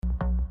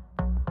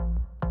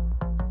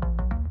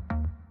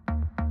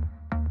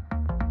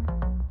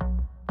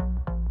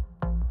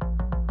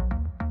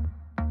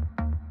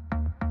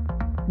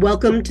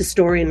Welcome to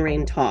Story and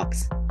Rain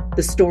Talks,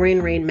 the Story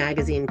and Rain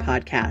magazine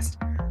podcast.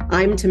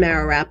 I'm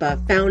Tamara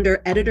Rappa,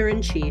 founder,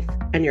 editor-in-chief,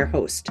 and your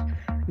host.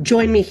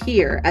 Join me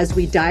here as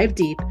we dive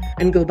deep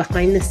and go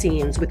behind the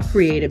scenes with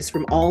creatives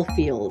from all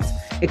fields,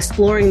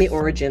 exploring the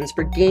origins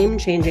for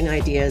game-changing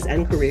ideas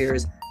and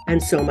careers,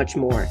 and so much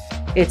more.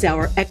 It's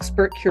our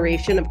expert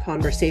curation of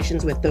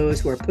conversations with those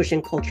who are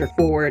pushing culture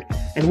forward,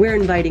 and we're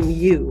inviting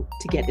you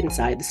to get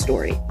inside the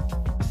story.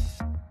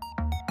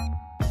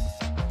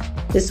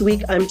 This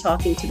week, I'm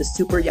talking to the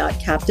Superyacht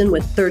captain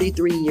with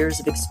 33 years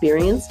of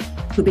experience,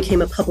 who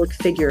became a public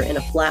figure in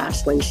a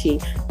flash when she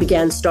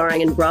began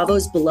starring in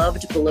Bravo's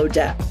beloved Below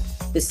Deck,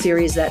 the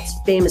series that's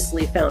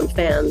famously found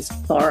fans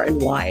far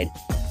and wide.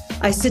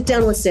 I sit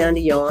down with Sandy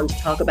Yawn to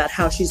talk about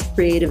how she's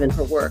creative in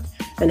her work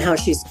and how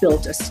she's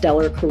built a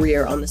stellar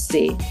career on the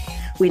sea.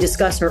 We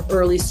discuss her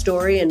early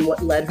story and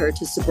what led her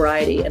to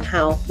sobriety and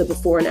how the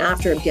before and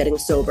after of getting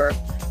sober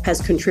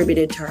has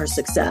contributed to her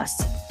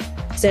success.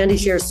 Sandy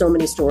shares so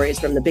many stories,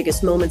 from the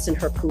biggest moments in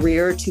her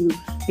career to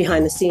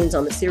behind the scenes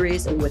on the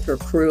series and with her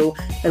crew,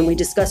 and we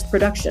discuss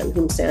production,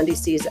 whom Sandy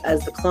sees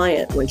as the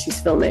client when she's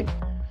filming.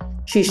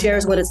 She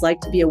shares what it's like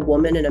to be a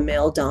woman in a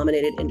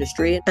male-dominated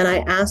industry, and I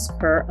ask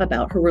her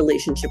about her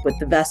relationship with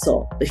the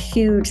vessel, the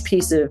huge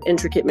piece of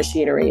intricate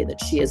machinery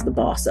that she is the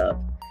boss of.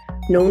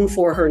 Known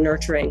for her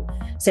nurturing,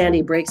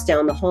 Sandy breaks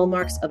down the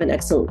hallmarks of an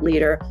excellent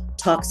leader,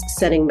 talks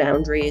setting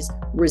boundaries,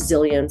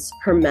 resilience,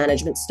 her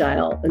management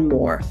style, and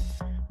more.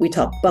 We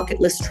talk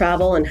bucket list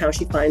travel and how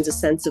she finds a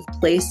sense of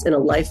place in a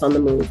life on the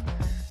move.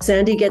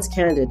 Sandy gets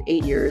candid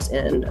 8 years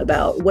in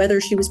about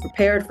whether she was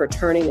prepared for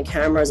turning the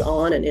cameras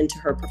on and into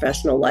her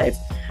professional life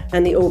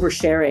and the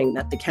oversharing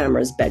that the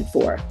cameras beg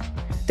for.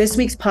 This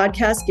week's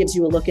podcast gives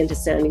you a look into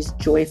Sandy's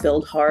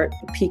joy-filled heart,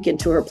 a peek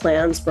into her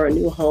plans for a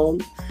new home,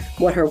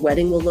 what her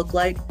wedding will look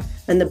like,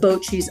 and the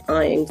boat she's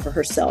eyeing for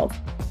herself.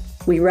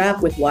 We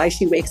wrap with why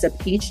she wakes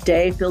up each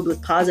day filled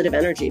with positive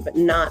energy, but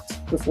not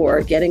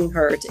before getting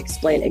her to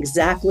explain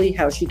exactly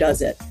how she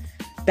does it,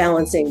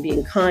 balancing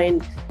being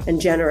kind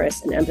and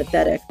generous and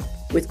empathetic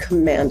with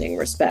commanding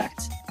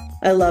respect.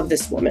 I love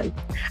this woman.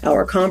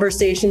 Our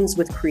conversations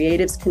with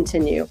creatives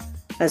continue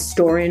as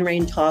Story and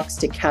Rain talks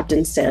to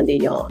Captain Sandy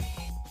Yawn.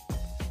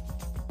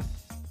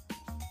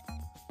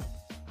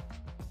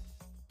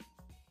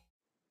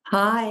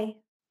 Hi.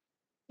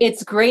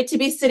 It's great to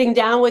be sitting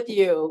down with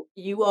you.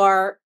 You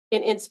are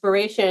an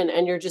inspiration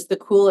and you're just the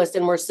coolest.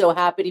 And we're so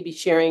happy to be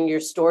sharing your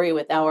story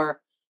with our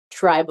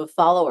tribe of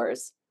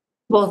followers.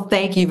 Well,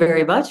 thank you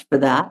very much for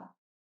that.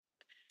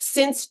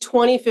 Since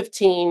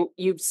 2015,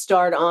 you've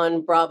starred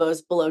on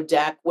Bravo's Below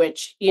Deck,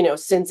 which,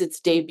 since its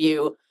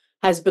debut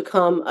has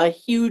become a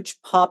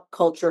huge pop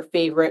culture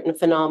favorite and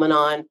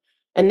phenomenon.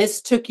 And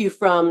this took you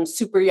from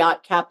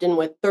Superyacht captain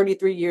with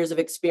 33 years of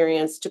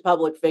experience to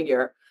public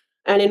figure.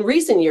 And in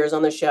recent years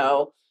on the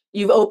show,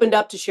 you've opened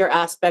up to share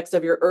aspects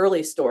of your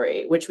early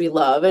story, which we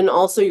love, and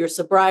also your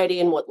sobriety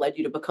and what led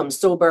you to become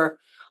sober.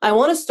 I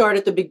want to start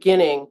at the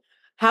beginning.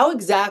 How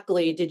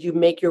exactly did you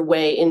make your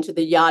way into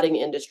the yachting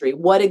industry?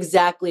 What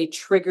exactly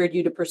triggered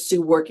you to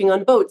pursue working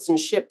on boats and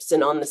ships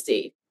and on the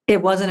sea?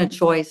 It wasn't a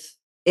choice.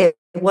 It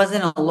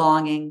wasn't a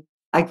longing.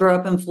 I grew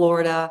up in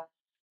Florida.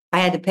 I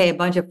had to pay a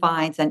bunch of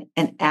fines. And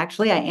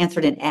actually, I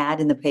answered an ad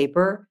in the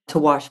paper to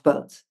wash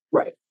boats.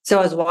 Right. So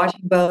I was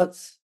washing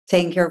boats,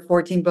 taking care of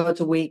 14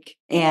 boats a week.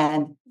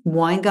 And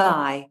one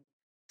guy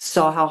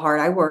saw how hard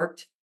I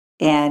worked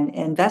and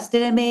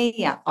invested in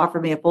me,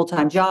 offered me a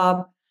full-time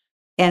job.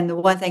 And the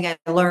one thing I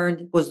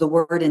learned was the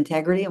word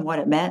integrity and what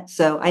it meant.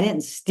 So I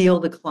didn't steal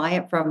the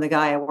client from the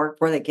guy I worked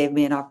for that gave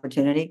me an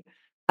opportunity.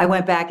 I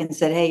went back and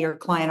said, hey, your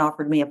client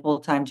offered me a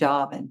full-time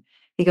job. And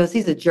he goes,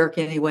 he's a jerk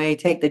anyway.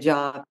 Take the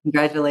job.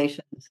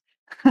 Congratulations.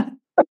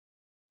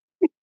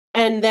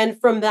 And then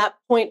from that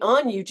point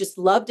on, you just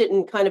loved it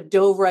and kind of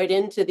dove right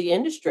into the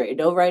industry,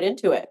 dove right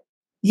into it.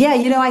 Yeah.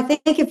 I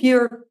think if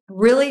you're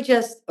really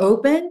just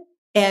open,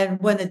 and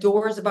when the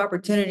doors of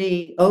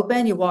opportunity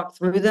open, you walk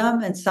through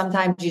them, and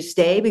sometimes you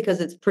stay because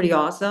it's pretty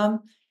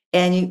awesome.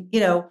 And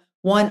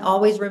one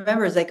always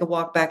remembers they could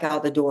walk back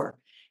out the door.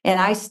 And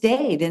I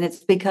stayed, and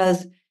it's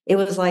because it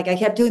was like I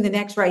kept doing the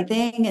next right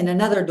thing and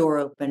another door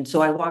opened.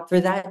 So I walked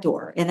through that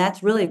door. And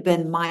that's really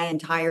been my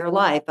entire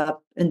life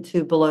up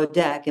into Below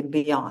Deck and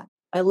beyond.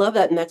 I love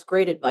that. And that's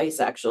great advice,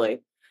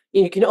 actually.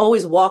 You can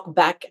always walk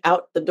back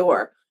out the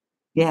door.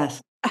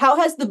 Yes. How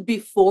has the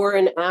before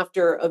and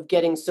after of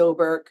getting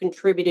sober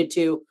contributed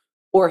to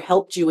or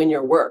helped you in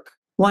your work?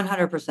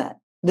 100%.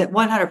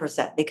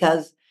 100%.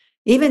 Because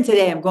even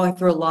today, I'm going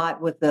through a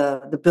lot with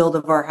the build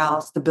of our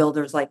house. The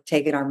builders like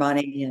taking our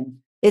money, and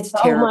it's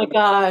terrible. Oh my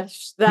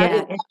gosh. That is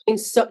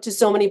happening to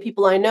so many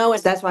people I know.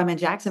 That's why I'm in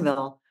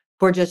Jacksonville.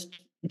 We're just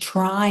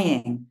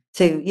trying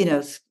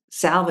to,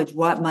 salvage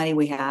what money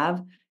we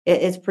have.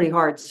 It's pretty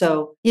hard.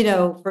 So,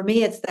 for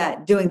me, it's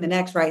that doing the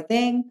next right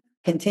thing,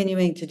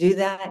 continuing to do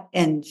that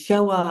and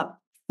show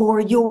up for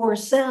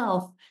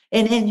yourself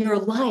and in your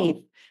life.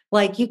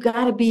 Like, you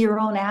got to be your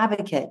own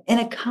advocate in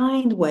a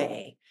kind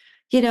way.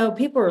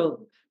 People are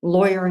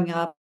lawyering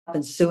up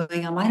and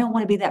suing them. I don't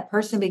want to be that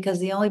person because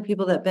the only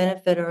people that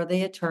benefit are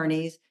the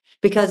attorneys.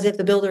 Because if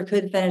the builder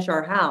could finish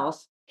our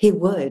house, he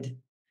would.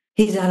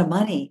 He's out of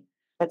money.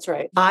 That's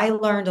right. I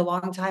learned a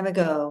long time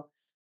ago,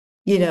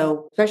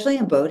 especially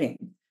in boating,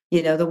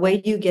 the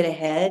way you get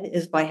ahead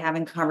is by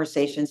having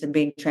conversations and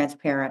being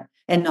transparent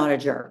and not a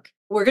jerk.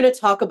 We're going to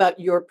talk about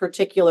your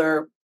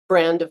particular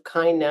brand of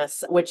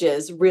kindness, which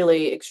is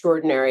really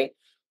extraordinary.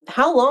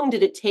 How long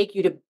did it take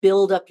you to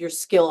build up your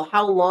skill?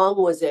 How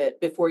long was it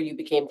before you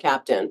became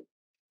captain?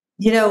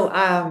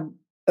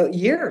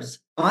 Years,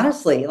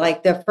 honestly.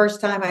 Like the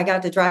first time I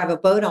got to drive a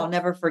boat, I'll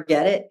never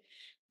forget it.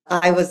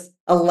 I was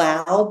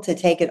allowed to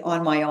take it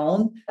on my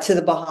own to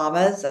the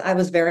Bahamas. I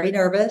was very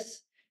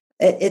nervous.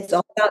 It's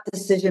all about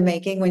decision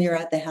making when you're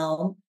at the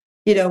helm.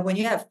 When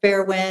you have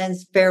fair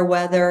winds, fair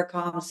weather,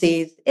 calm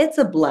seas, it's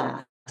a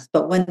blast.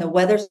 But when the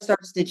weather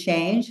starts to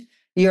change,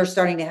 you're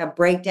starting to have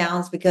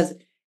breakdowns because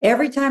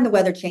every time the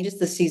weather changes,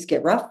 the seas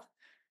get rough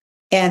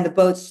and the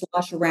boats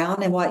slosh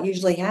around. And what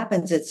usually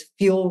happens, it's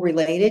fuel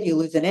related. You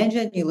lose an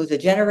engine, you lose a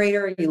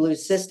generator, you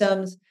lose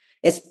systems.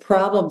 It's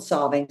problem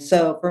solving.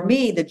 So for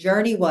me, the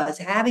journey was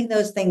having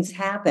those things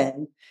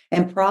happen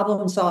and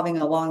problem solving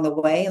along the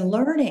way and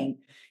learning.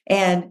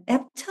 And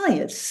I'm telling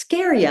you, it's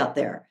scary out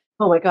there.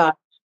 Oh my God.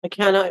 I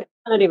cannot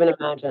even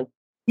imagine.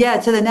 Yeah,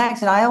 to the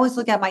next. And I always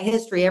look at my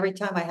history every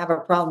time I have a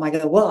problem. I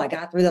go, well, I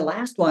got through the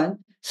last one.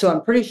 So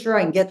I'm pretty sure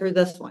I can get through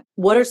this one.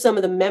 What are some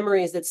of the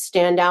memories that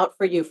stand out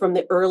for you from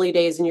the early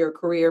days in your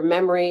career?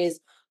 Memories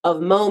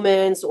of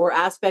moments or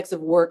aspects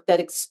of work that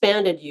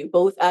expanded you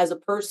both as a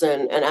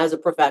person and as a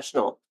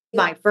professional?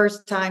 My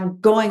first time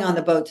going on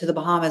the boat to the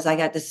Bahamas, I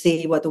got to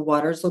see what the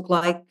waters look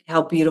like,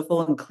 how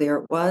beautiful and clear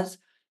it was.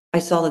 I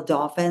saw the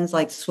dolphins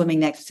like swimming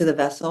next to the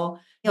vessel.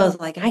 I was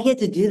like, I get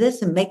to do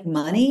this and make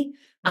money.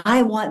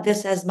 I want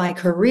this as my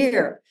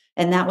career.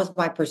 And that was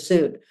my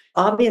pursuit.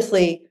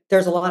 Obviously,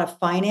 there's a lot of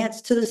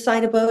finance to the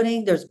side of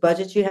boating. There's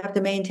budgets you have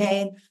to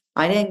maintain.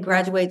 I didn't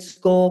graduate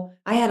school.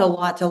 I had a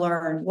lot to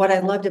learn. What I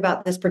loved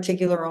about this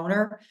particular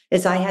owner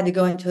is I had to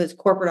go into his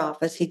corporate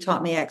office. He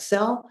taught me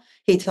Excel.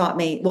 He taught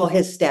me, well,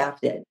 his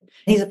staff did.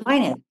 He's a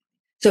finance.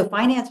 So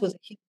finance was a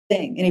huge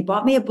thing. And he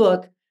bought me a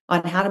book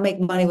on how to make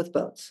money with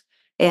boats.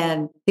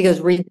 And he goes,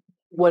 read.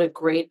 What a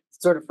great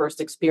sort of first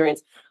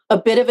experience.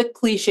 A bit of a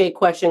cliche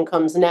question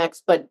comes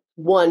next, but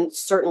one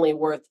certainly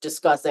worth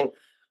discussing.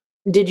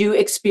 Did you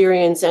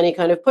experience any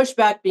kind of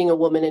pushback being a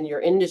woman in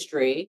your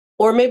industry?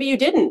 Or maybe you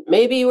didn't.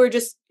 Maybe you were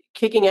just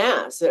kicking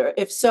ass. Or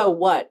if so,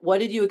 what? What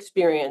did you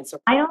experience?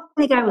 I don't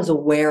think I was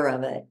aware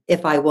of it.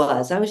 If I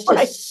was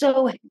Right. just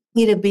so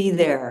happy to be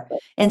there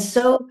and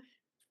so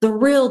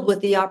thrilled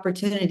with the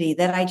opportunity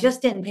that I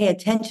just didn't pay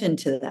attention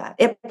to that.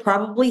 It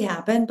probably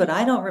happened, but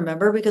I don't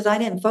remember because I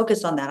didn't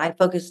focus on that. I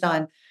focused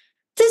on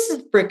this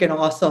is freaking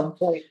awesome.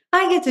 Right.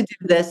 I get to do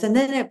this. And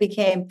then it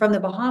became from the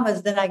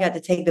Bahamas. Then I got to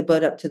take the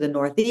boat up to the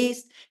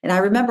Northeast. And I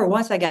remember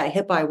once I got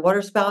hit by a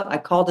water spout, I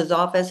called his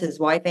office, his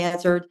wife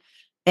answered,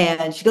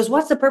 and she goes,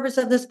 what's the purpose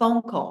of this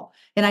phone call?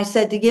 And I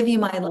said, to give you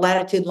my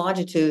latitude,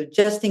 longitude,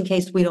 just in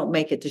case we don't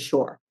make it to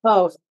shore.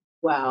 Oh,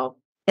 wow.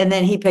 And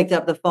then he picked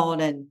up the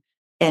phone and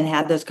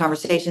had those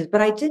conversations,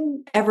 but I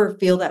didn't ever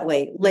feel that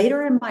way.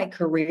 Later in my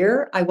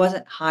career, I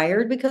wasn't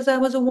hired because I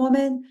was a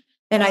woman,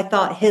 and I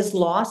thought his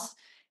loss.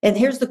 And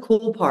here's the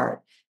cool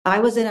part. I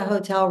was in a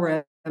hotel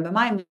room and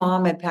my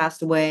mom had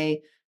passed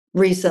away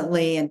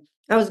recently, and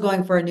I was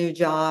going for a new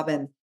job,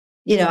 and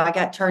I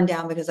got turned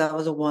down because I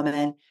was a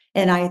woman.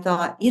 And I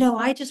thought,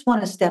 I just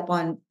want to step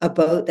on a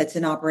boat that's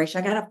in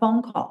operation. I got a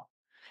phone call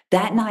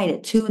that night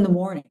at 2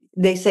 a.m.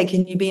 They said,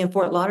 can you be in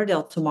Fort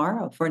Lauderdale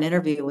tomorrow for an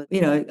interview with,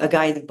 a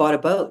guy that bought a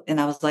boat? And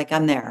I was like,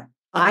 I'm there.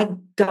 I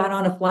got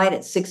on a flight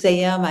at 6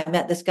 a.m. I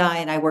met this guy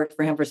and I worked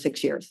for him for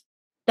 6 years.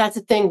 That's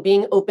the thing,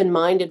 being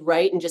open-minded,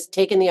 right? And just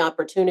taking the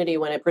opportunity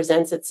when it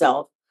presents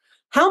itself.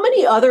 How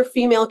many other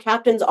female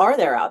captains are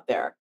there out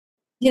there?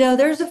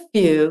 There's a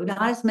few,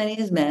 not as many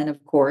as men,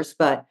 of course,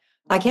 but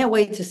I can't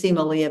wait to see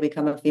Malia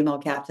become a female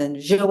captain.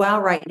 Joao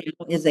right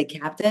now is a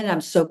captain.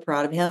 I'm so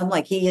proud of him.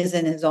 Like he is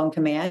in his own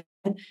command.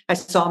 I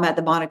saw him at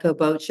the Monaco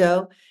boat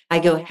show. I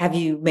go, have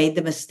you made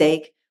the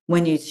mistake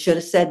when you should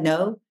have said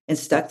no and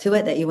stuck to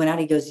it that you went out?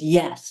 He goes,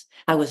 yes,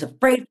 I was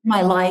afraid for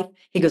my life.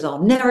 He goes,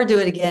 I'll never do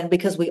it again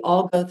because we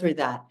all go through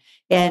that.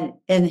 And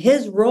in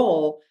his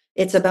role,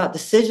 it's about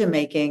decision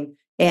making.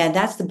 And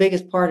that's the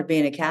biggest part of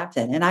being a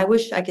captain. And I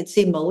wish I could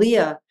see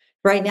Malia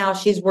right now.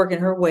 She's working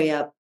her way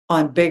up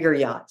on bigger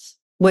yachts,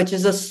 which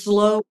is a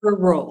slower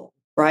roll,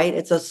 right?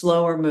 It's a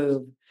slower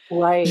move.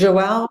 Right.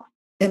 Joao,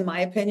 in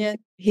my opinion,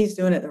 he's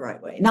doing it the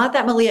right way. Not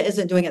that Malia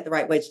isn't doing it the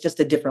right way. It's just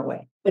a different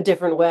way. A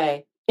different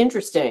way.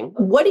 Interesting.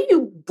 What do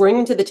you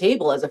bring to the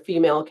table as a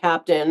female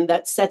captain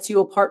that sets you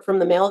apart from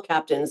the male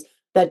captains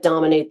that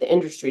dominate the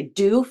industry?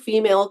 Do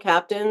female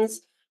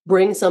captains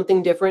bring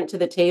something different to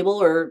the table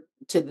or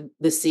to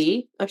the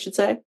sea, I should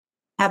say?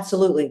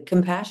 Absolutely.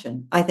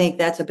 Compassion. I think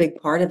that's a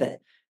big part of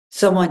it.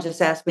 Someone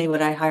just asked me,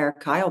 would I hire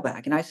Kyle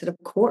back? And I said, of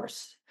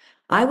course.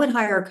 I would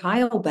hire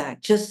Kyle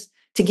back just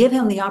to give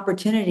him the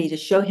opportunity to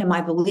show him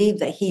I believe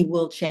that he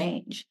will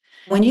change.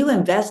 When you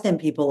invest in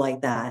people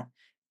like that,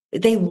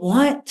 they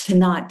want to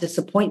not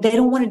disappoint. They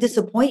don't want to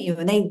disappoint you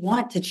and they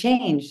want to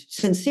change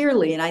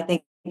sincerely. And I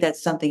think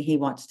that's something he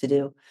wants to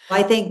do.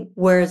 I think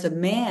whereas a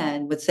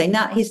man would say,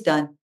 nah, he's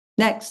done.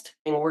 Next.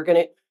 And we're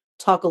going to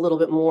talk a little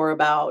bit more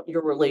about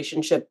your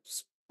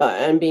relationships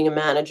and being a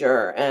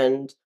manager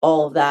and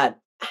all of that.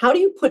 How do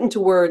you put into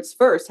words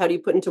first? How do you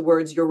put into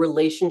words your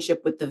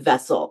relationship with the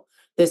vessel,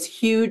 this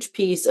huge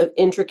piece of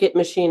intricate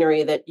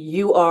machinery that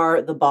you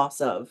are the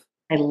boss of?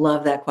 I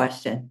love that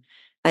question.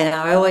 And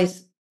I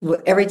always,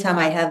 every time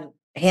I have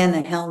hand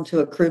the helm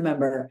to a crew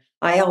member,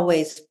 I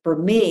always, for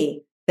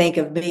me, think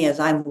of me as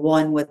I'm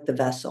one with the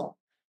vessel.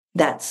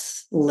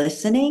 That's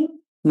listening,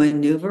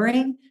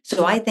 maneuvering.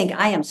 So I think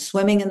I am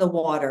swimming in the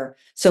water.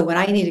 So when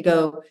I need to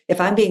go, if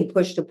I'm being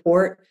pushed to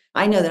port,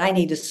 I know that I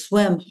need to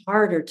swim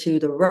harder to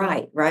the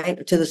right,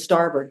 to the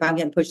starboard. If I'm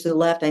getting pushed to the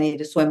left, I need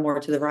to swim more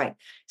to the right.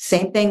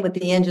 Same thing with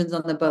the engines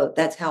on the boat.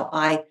 That's how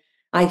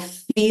I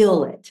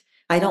feel it.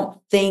 I don't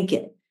think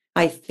it.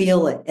 I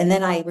feel it. And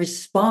then I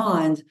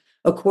respond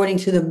according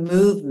to the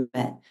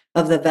movement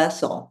of the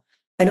vessel.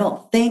 I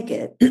don't think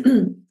it.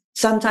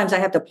 Sometimes I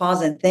have to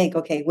pause and think,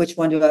 okay, which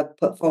one do I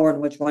put forward?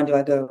 And which one do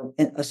I go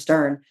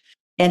astern?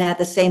 And at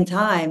the same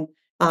time,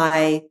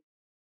 I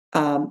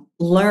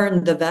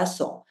learn the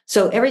vessel.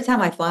 So every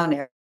time I fly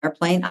an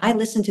airplane, I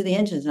listen to the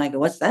engines and I go,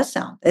 what's that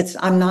sound?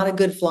 I'm not a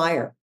good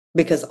flyer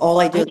because all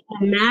I do. I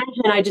can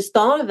imagine. I just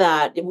thought of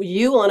that.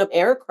 You on an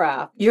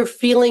aircraft, you're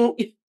feeling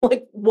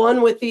like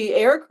one with the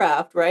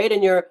aircraft, right?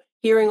 And you're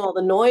hearing all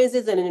the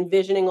noises and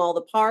envisioning all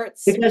the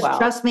parts. Because Wow.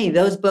 trust me,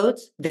 those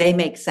boats, they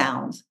make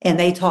sounds and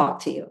they talk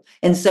to you.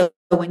 And so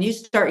when you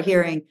start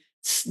hearing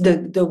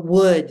the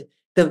wood,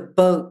 the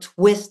boat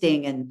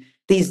twisting and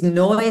these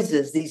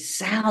noises, these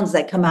sounds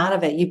that come out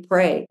of it, you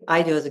pray.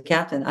 I do as a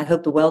captain. I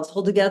hope the welds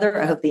hold together.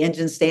 I hope the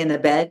engines stay in the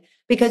bed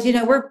because,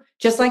 we're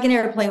just like an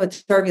airplane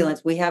with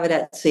turbulence. We have it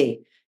at sea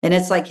and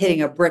it's like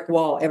hitting a brick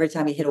wall every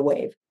time you hit a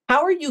wave.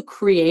 How are you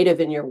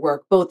creative in your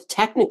work, both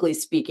technically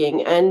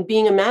speaking and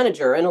being a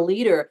manager and a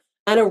leader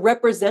and a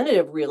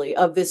representative, really,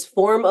 of this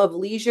form of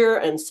leisure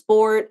and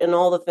sport and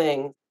all the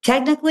things?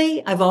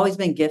 Technically, I've always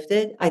been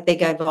gifted. I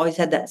think I've always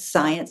had that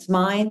science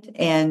mind.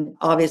 And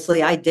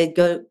obviously, I did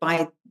go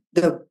by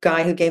the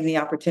guy who gave me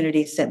the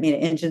opportunity, sent me to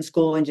engine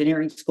school,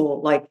 engineering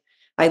school. Like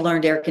I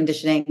learned air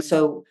conditioning.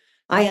 So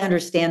I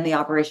understand the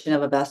operation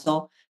of a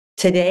vessel.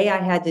 Today, I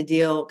had to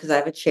deal because I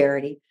have a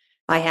charity.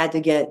 I had to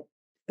get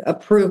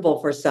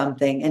approval for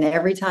something. And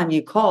every time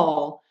you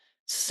call,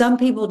 some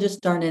people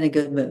just aren't in a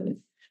good mood.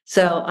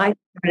 So I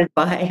started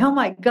by, oh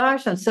my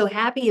gosh, I'm so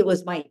happy. It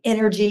was my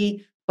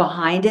energy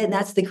behind it. And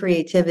that's the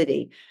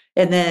creativity.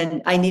 And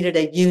then I needed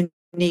a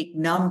unique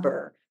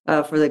number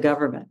for the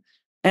government.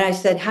 And I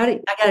said,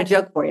 I got a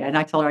joke for you. And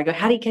I told her, I go,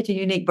 how do you catch a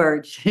unique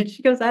bird? And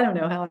she goes, I don't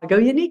know how. I go,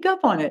 unique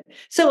up on it.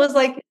 So it was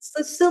like, it's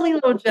a silly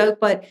little joke,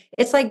 but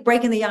it's like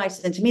breaking the ice.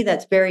 And to me,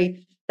 that's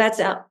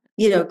out,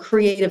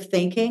 creative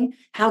thinking.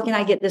 How can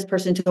I get this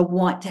person to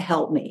want to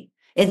help me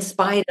in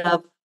spite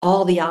of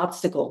all the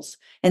obstacles?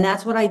 And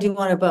that's what I do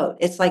on a boat.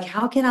 It's like,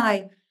 how can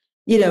I,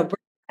 break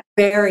that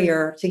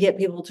barrier to get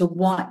people to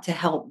want to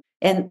help?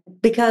 And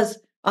because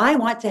I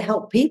want to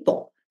help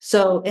people.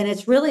 So, and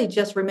it's really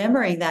just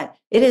remembering that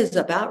it is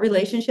about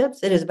relationships.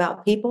 It is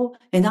about people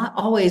and not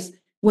always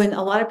when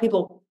a lot of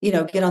people,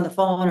 get on the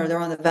phone or they're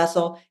on the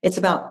vessel, it's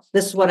about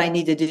this is what I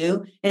need to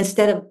do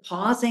instead of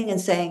pausing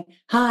and saying,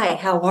 hi,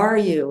 how are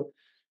you?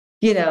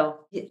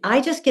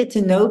 I just get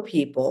to know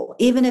people,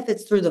 even if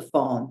it's through the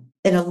phone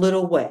in a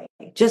little way.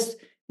 Just,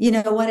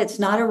 what? It's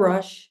not a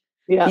rush.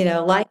 Yeah.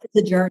 Life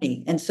is a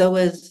journey. And so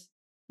is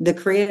the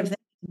creative thing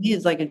to me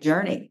is like a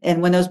journey.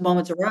 And when those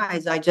moments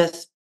arise, I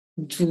just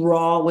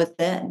draw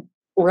within.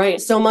 Right.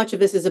 So much of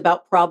this is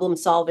about problem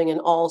solving in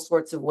all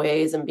sorts of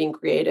ways and being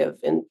creative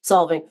in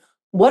solving.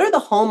 What are the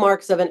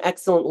hallmarks of an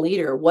excellent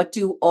leader? What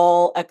do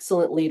all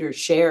excellent leaders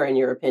share, in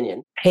your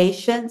opinion?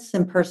 Patience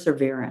and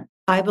perseverance.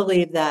 I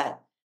believe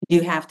that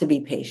you have to be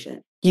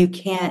patient. You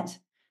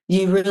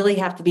really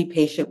have to be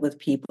patient with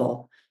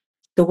people.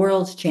 The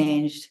world's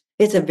changed.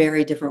 It's a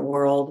very different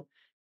world.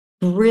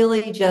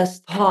 Really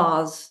just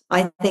pause.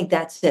 I think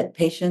that's it.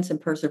 Patience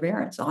and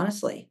perseverance,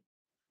 honestly.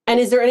 And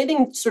is there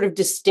anything sort of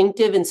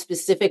distinctive and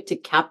specific to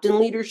captain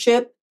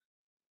leadership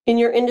in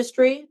your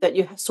industry that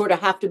you sort of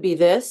have to be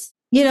this?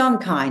 I'm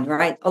kind,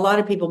 right? A lot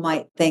of people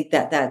might think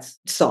that that's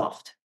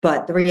soft,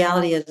 but the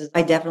reality is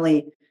I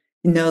definitely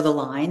know the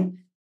line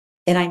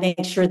and I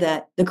make sure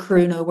that the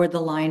crew know where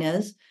the line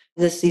is.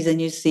 This season,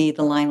 you see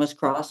the line was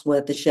crossed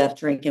with the chef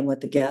drinking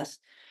with the guests.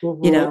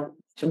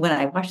 Mm-hmm. When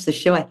I watched the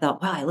show, I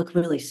thought, wow, I look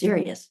really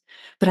serious.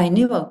 But I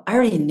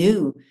already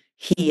knew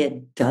he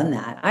had done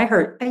that. I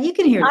heard, you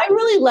can hear. I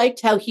really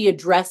liked how he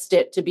addressed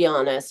it, to be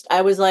honest.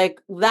 I was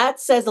like, that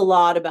says a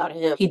lot about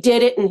him. He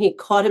did it and he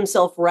caught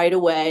himself right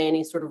away and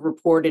he sort of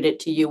reported it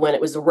to you when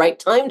it was the right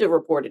time to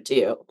report it to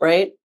you,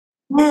 right?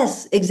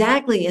 Yes,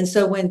 exactly. And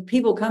so when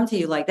people come to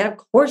you like that, of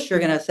course you're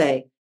going to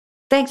say,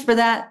 thanks for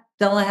that.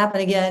 Don't let it happen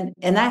again.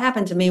 And that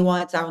happened to me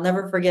once. I will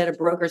never forget, a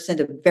broker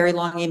sent a very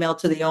long email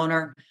to the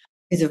owner.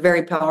 He's a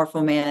very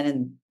powerful man,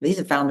 and he's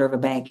a founder of a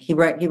bank. He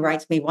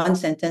writes me one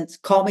sentence: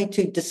 call me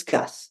to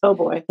discuss. Oh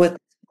boy. With the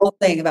whole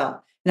thing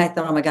about, and I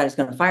thought, oh my God, he's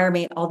going to fire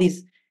me. All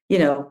these,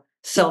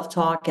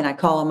 self-talk. And I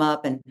call him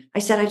up and I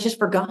said, I just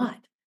forgot.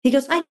 He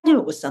goes, I knew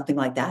it was something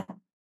like that.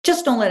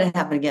 Just don't let it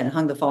happen again. And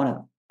hung the phone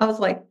up. I was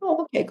like,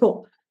 oh, okay,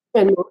 cool.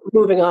 And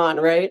moving on,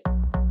 right?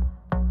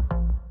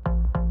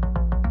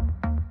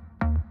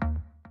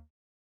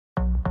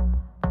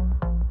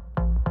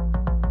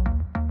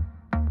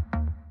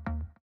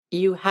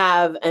 You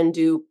have and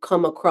do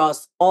come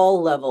across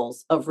all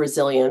levels of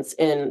resilience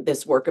in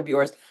this work of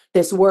yours,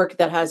 this work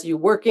that has you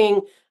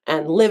working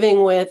and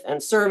living with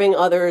and serving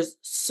others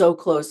so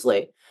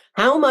closely.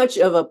 How much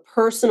of a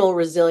personal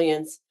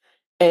resilience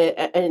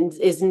and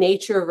is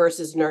nature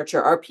versus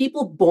nurture? Are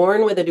people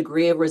born with a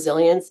degree of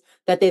resilience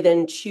that they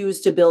then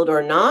choose to build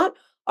or not?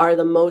 Are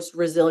the most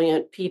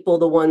resilient people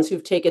the ones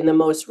who've taken the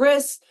most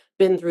risks,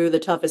 been through the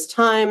toughest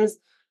times?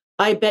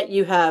 I bet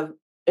you have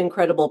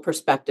incredible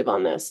perspective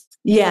on this.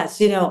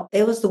 Yes,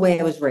 it was the way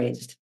I was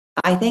raised.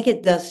 I think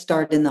it does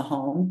start in the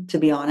home, to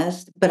be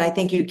honest, but I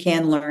think you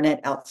can learn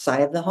it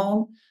outside of the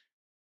home.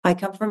 I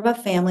come from a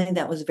family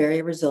that was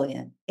very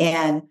resilient.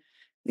 And,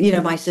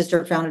 my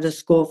sister founded a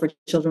school for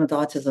children with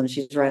autism.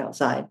 She's right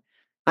outside.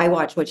 I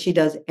watch what she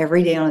does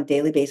every day on a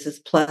daily basis,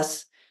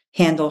 plus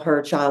handle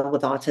her child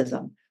with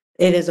autism.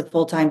 It is a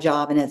full-time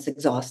job and it's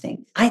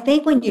exhausting. I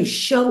think when you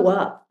show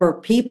up for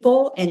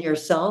people and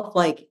yourself,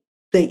 like,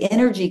 the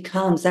energy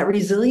comes, that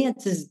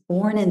resilience is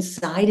born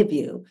inside of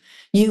you.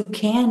 You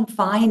can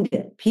find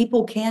it.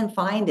 People can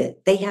find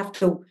it. They have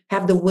to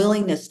have the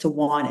willingness to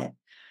want it.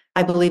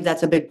 I believe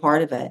that's a big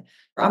part of it.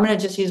 I'm going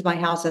to just use my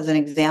house as an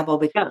example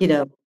because,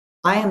 Yeah.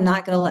 I am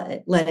not going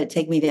to let it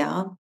take me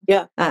down.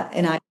 Yeah.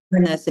 And I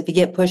learned this: if you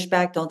get pushed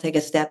back, don't take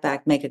a step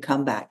back, make a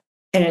comeback.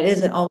 And it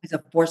isn't always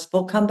a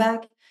forceful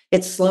comeback.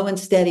 It's slow and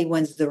steady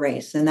wins the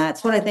race. And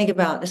that's what I think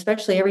about,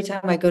 especially every time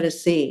I go to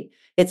sea.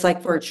 It's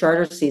like for a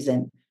charter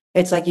season.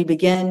 It's like you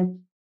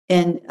begin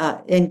in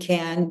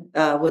Cannes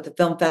with the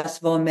film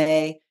festival in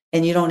May,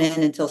 and you don't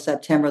end until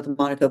September with the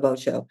Monaco Boat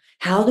Show.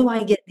 How do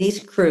I get these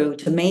crew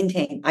to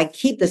maintain? I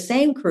keep the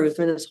same crew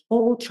through this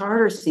whole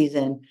charter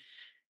season,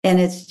 and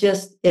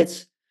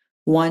it's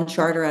one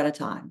charter at a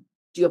time.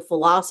 Do you have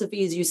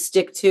philosophies you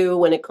stick to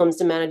when it comes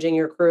to managing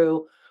your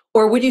crew?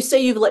 Or would you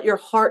say you've let your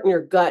heart and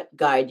your gut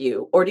guide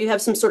you? Or do you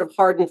have some sort of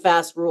hard and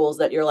fast rules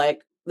that you're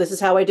like, this is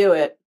how I do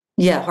it?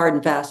 Yeah, hard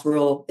and fast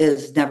rule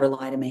is never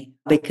lie to me,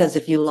 because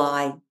if you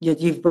lie,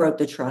 you've broke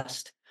the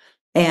trust.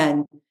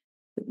 And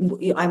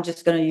I'm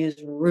just going to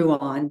use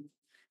Ruan.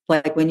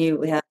 Like when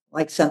you have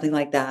like something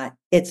like that,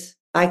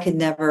 I could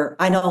never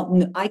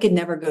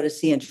go to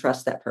sea and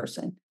trust that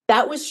person.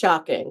 That was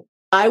shocking.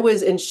 I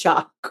was in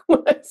shock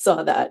when I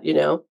saw that,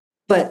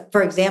 But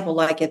for example,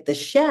 like if the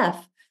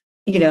chef,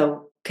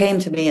 came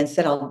to me and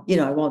said, I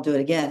won't do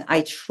it again.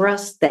 I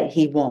trust that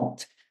he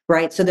won't.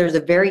 Right. So there's a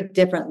very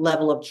different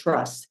level of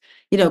trust.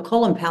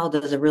 Colin Powell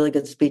does a really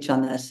good speech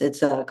on this.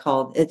 It's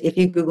called, if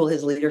you Google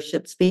his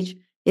leadership speech,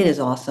 it is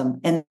awesome.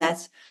 And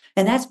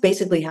that's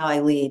basically how I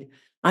lead.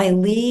 I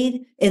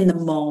lead in the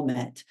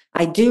moment.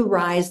 I do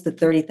rise to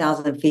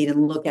 30,000 feet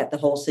and look at the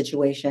whole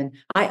situation.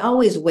 I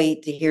always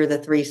wait to hear the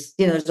three,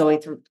 there's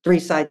always three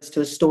sides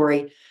to a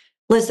story.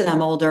 Listen,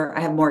 I'm older.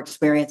 I have more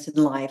experience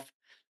in life.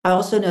 I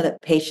also know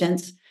that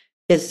patience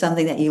is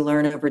something that you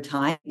learn over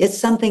time. It's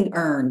something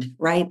earned,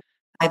 right?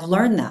 I've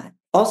learned that.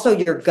 Also,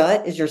 your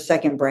gut is your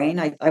second brain.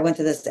 I went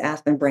to this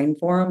Aspen Brain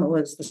Forum. It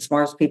was the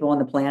smartest people on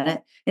the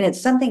planet. And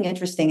it's something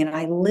interesting. And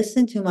I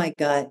listen to my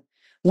gut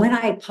when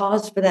I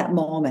pause for that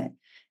moment.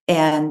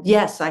 And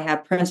yes, I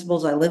have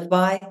principles I live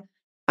by.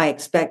 I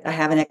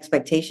have an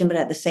expectation, but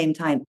at the same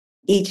time,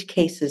 each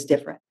case is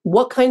different.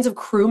 What kinds of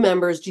crew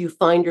members do you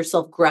find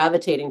yourself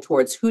gravitating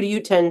towards? Who do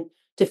you tend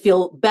to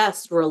feel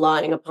best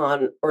relying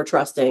upon or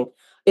trusting?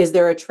 Is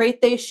there a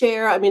trait they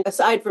share? I mean,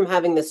 aside from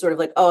having this sort of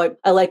like, oh,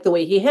 I like the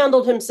way he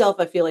handled himself,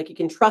 I feel like you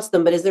can trust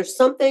them. But is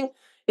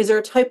there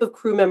a type of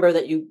crew member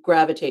that you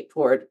gravitate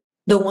toward?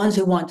 The ones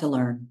who want to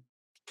learn.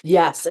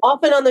 Yes.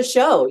 Often on the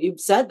show, you've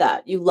said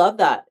that. You love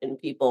that in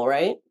people,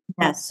 right?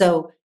 Yeah.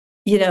 So,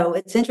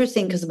 it's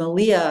interesting because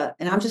Malia,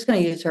 and I'm just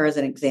going to use her as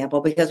an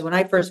example, because when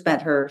I first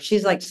met her,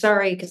 she's like,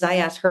 sorry, because I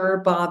asked her,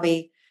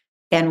 Bobby,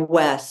 and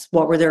Wes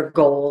what were their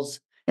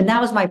goals. And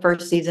that was my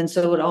first season.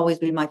 So it would always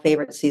be my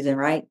favorite season,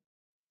 right?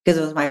 Because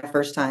it was my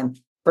first time.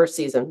 First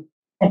season.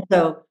 And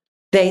so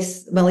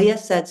Malia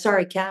said,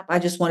 sorry, Cap, I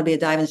just want to be a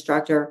dive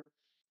instructor.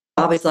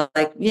 Bobby's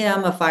like, yeah,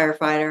 I'm a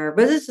firefighter,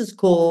 but this is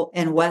cool.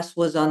 And Wes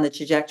was on the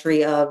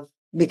trajectory of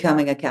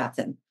becoming a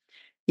captain.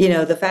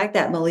 The fact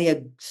that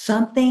Malia,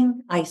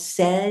 something I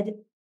said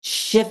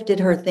shifted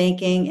her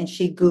thinking, and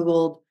she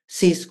Googled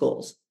sea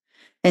schools.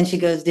 And she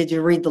goes, did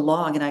you read the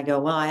log? And I go,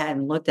 well, I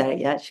hadn't looked at it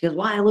yet. She goes,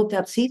 well, I looked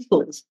up sea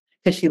schools,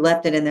 because she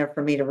left it in there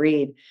for me to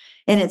read.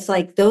 And it's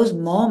like those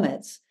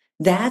moments,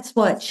 that's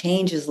what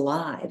changes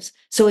lives.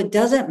 So it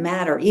doesn't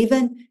matter.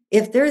 Even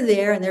if they're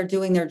there and they're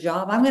doing their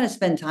job, I'm going to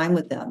spend time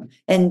with them.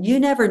 And you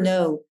never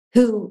know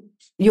who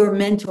you're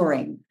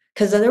mentoring.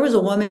 Because there was a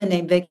woman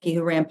named Vicky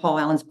who ran Paul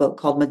Allen's book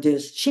called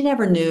Medusa. She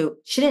never knew,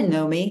 she didn't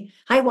know me.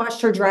 I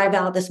watched her drive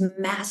out this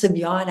massive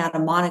yacht out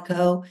of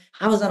Monaco.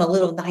 I was on a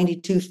little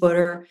 92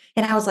 footer.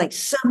 And I was like,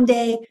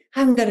 someday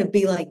I'm going to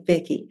be like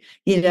Vicky,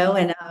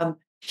 and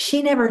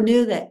she never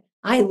knew that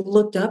I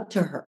looked up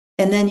to her.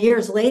 And then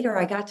years later,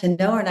 I got to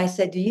know her and I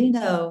said, do you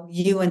know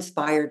you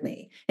inspired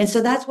me? And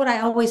so that's what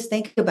I always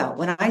think about.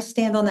 When I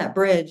stand on that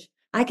bridge,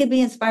 I could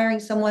be inspiring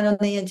someone on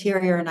the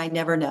interior and I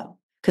never know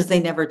because they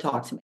never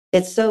talk to me.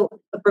 It's so,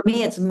 for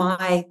me,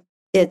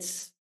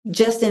 it's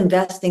just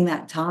investing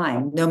that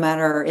time, no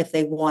matter if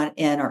they want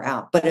in or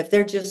out. But if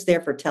they're just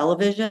there for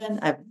television,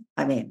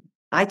 I mean,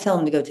 I tell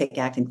them to go take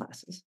acting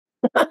classes.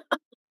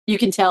 You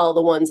can tell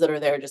the ones that are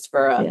there just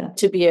for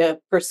to be a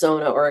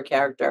persona or a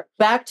character.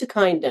 Back to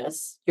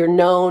kindness. You're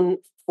known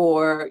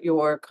for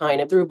your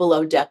kindness. Through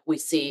Below Deck, we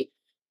see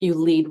you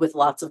lead with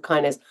lots of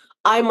kindness.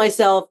 I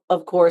myself,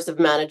 of course, have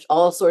managed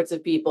all sorts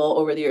of people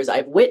over the years.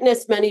 I've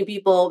witnessed many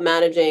people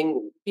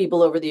managing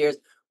people over the years,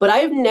 but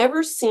I've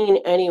never seen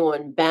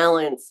anyone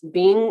balance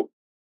being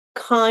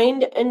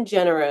kind and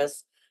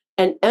generous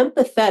and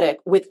empathetic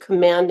with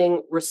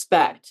commanding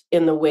respect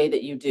in the way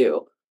that you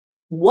do.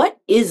 What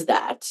is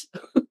that?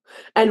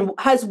 And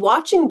has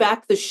watching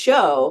back the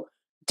show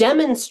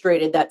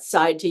demonstrated that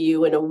side to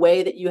you in a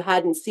way that you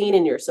hadn't seen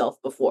in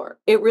yourself before?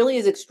 It really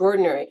is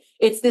extraordinary.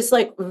 It's this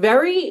like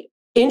very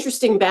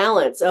interesting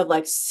balance of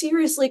like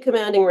seriously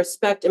commanding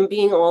respect and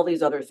being all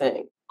these other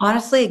things.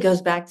 Honestly, it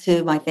goes back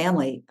to my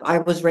family. I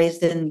was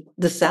raised in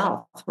the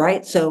South,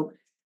 right? So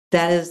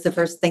that is the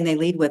first thing they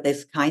lead with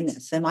is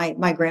kindness. And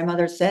my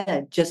grandmother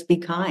said, just be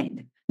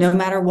kind, no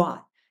matter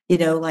what,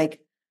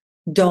 like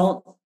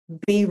don't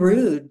be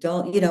rude.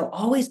 Don't,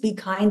 always be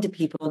kind to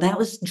people. That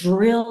was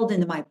drilled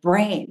into my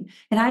brain.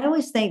 And I'd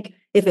always think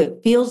if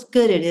it feels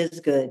good, it is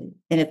good.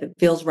 And if it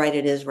feels right,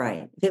 it is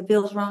right. If it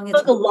feels wrong, it's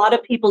like a lot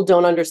of people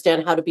don't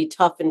understand how to be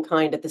tough and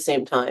kind at the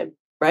same time,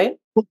 right?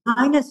 Well,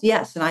 kindness,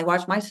 yes. And I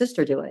watch my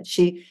sister do it.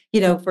 She,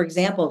 for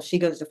example, if she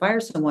goes to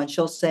fire someone,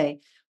 she'll say,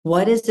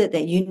 what is it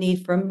that you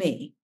need from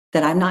me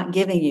that I'm not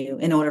giving you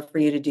in order for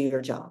you to do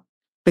your job?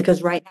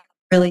 Because right now,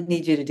 I really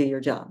need you to do your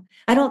job.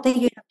 I don't think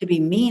you have to be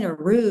mean or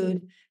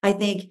rude. I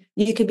think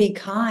you could be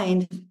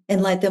kind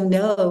and let them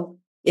know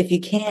if you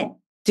can't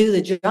do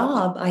the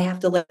job, I have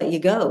to let you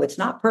go. It's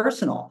not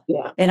personal.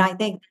 Yeah. And I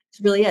think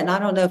that's really it. And I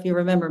don't know if you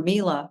remember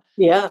Mila.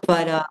 Yeah.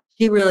 But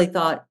she really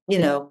thought,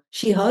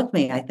 she hugged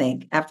me, I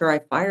think, after I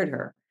fired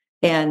her.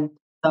 And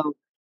so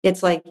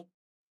it's like,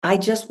 I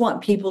just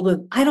want people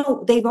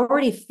to, they've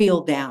already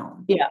feel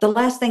down. Yeah. The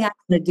last thing I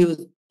want to do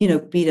is,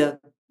 beat a,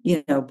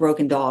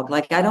 broken dog.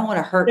 Like, I don't want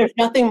to hurt. There's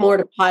nothing more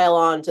to pile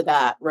on to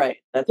that. Right.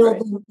 That's build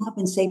right. them up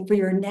and say, for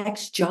your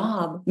next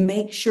job,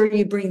 make sure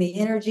you bring the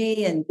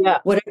energy and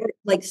whatever,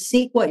 like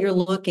seek what you're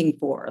looking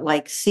for.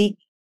 Like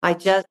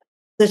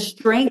the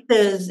strength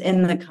is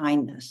in the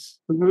kindness.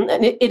 Mm-hmm.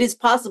 And it is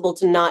possible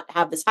to not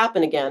have this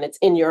happen again. It's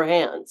in your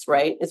hands,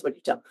 right? Is what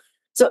you tell.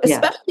 So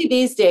especially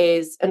these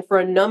days, and for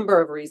a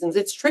number of reasons,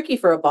 it's tricky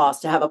for a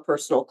boss to have a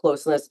personal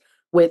closeness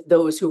with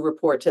those who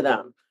report to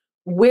them.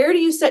 Where do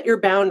you set your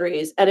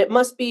boundaries? And it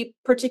must be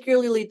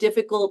particularly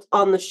difficult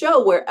on the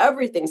show where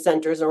everything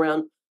centers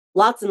around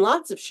lots and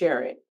lots of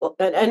sharing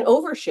and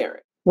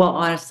oversharing. Well,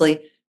 honestly,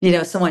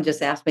 someone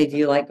just asked me, do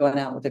you like going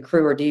out with the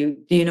crew, or do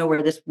you know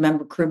where this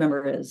crew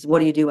member is?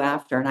 What do you do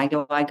after? And I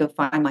go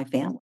find my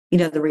family.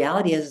 The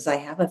reality is I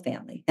have a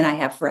family and I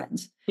have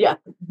friends. Yeah.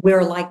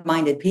 We're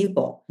like-minded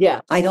people. Yeah.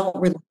 I don't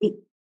relate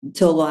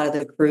to a lot of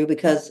the crew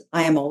because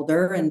I am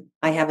older and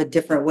I have a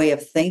different way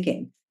of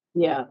thinking.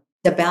 Yeah.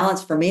 The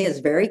balance for me is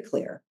very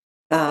clear.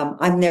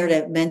 I'm there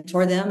to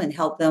mentor them and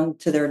help them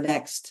to their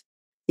next,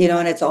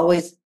 and it's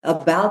always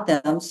about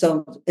them.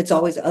 So it's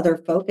always other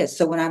focus.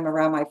 So when I'm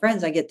around my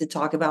friends, I get to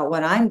talk about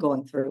what I'm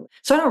going through.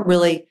 So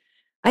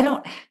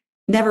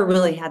never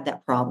really had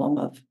that problem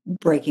of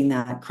breaking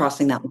that,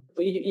 crossing that.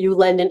 You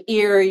lend an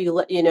ear,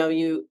 you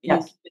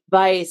give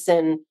advice,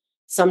 and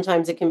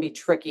sometimes it can be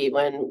tricky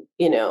when,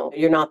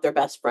 you're not their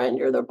best friend,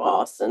 you're their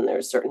boss, and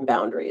there's certain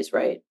boundaries,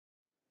 right?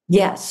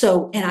 Yeah.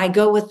 So, and I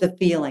go with the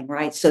feeling,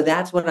 right? So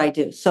that's what I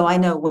do. So I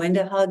know when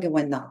to hug and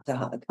when not to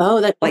hug.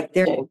 Oh, that's like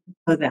there.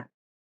 That.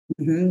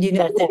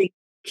 Mm-hmm.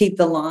 Keep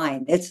the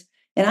line.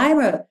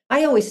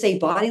 I always say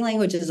body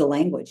language is a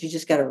language. You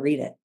just got to read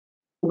it.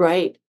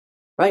 Right.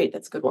 Right.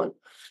 That's a good one.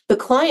 The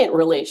client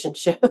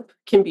relationship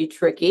can be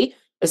tricky,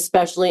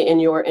 especially in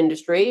your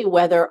industry,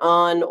 whether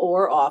on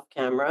or off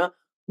camera.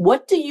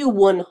 What do you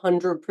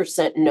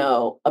 100%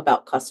 know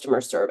about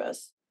customer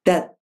service?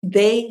 That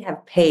they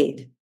have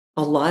paid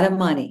a lot of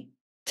money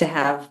to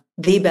have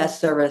the best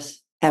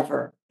service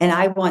ever. And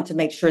I want to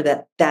make sure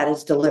that that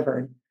is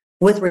delivered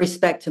with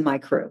respect to my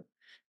crew.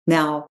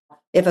 Now,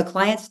 if a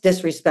client's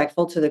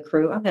disrespectful to the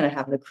crew, I'm going to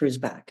have the crew's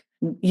back.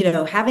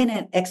 Having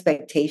an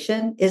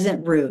expectation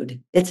isn't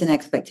rude. It's an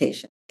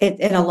expectation.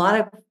 And a lot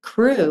of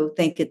crew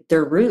think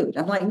they're rude.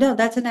 I'm like, no,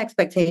 that's an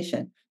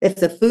expectation. If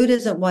the food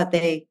isn't what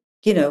they,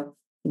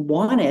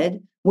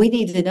 wanted. We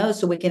need to know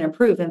so we can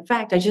improve. In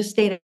fact, I just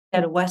stayed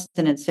at a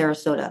Westin in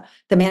Sarasota.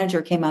 The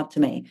manager came up to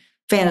me,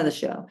 fan of the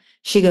show.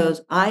 She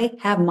goes, I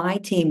have my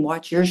team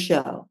watch your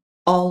show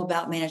all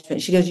about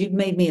management. She goes, you've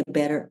made me a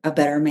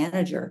better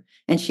manager.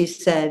 And she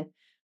said,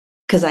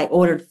 because I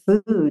ordered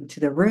food to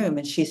the room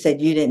and she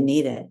said, you didn't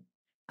need it.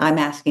 I'm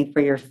asking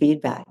for your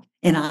feedback.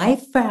 And I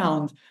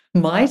found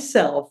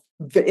myself,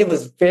 it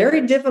was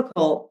very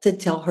difficult to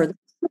tell her the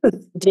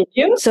truth. Did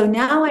you? So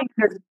now I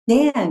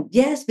understand.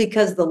 Yes,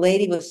 because the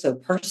lady was so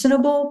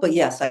personable. But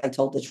yes, I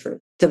told the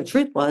truth. The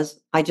truth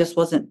was, I just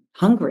wasn't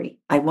hungry.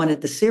 I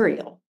wanted the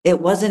cereal. It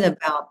wasn't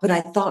about, but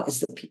I thought,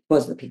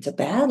 was the pizza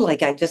bad?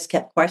 Like I just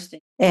kept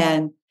questioning.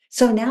 And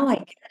so now I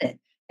get it.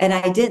 And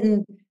I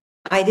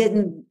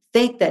didn't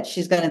think that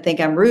she's going to think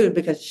I'm rude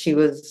because she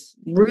was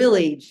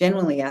really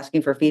genuinely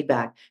asking for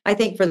feedback. I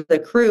think for the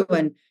crew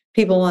and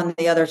people on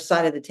the other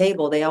side of the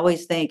table, they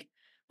always think,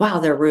 wow,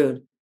 they're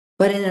rude.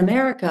 But in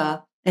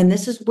America, and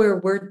this is where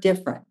we're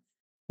different,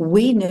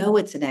 we know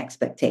it's an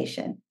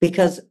expectation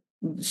because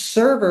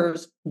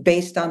servers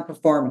based on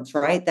performance,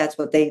 right? That's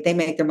what they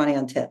make their money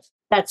on tips.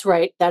 That's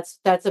right. That's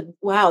a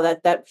wow,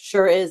 that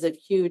sure is a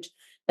huge,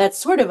 that's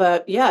sort of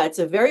a, yeah, it's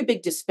a very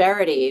big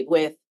disparity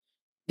with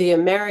the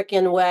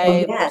American Oh,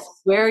 way yes.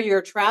 versus where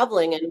you're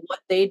traveling and what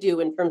they do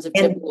in terms of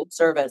And typical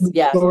service. the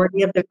Yes,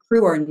 majority of the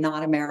crew are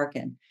not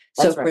American.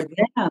 So that's right. for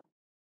them,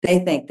 they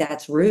think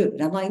that's rude.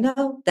 And I'm like,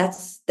 no,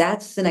 that's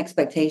an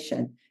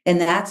expectation.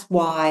 And that's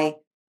why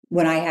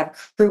when I have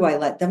crew, I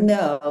let them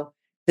know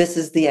this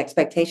is the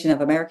expectation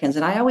of Americans.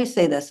 And I always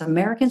say this,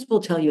 Americans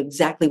will tell you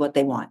exactly what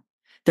they want.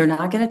 They're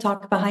not going to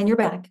talk behind your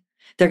back.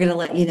 They're going to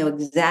let you know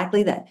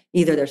exactly that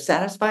either they're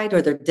satisfied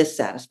or they're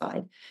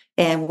dissatisfied.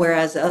 And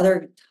whereas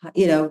other,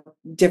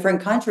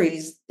 different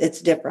countries,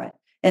 it's different.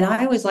 And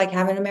I always like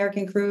having an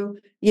American crew,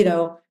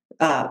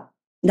 uh,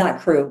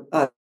 not crew,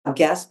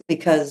 guests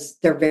because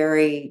they're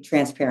very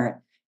transparent.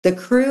 The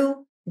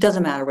crew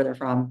doesn't matter where they're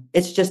from.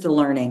 It's just a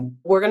learning.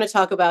 We're going to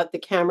talk about the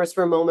cameras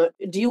for a moment.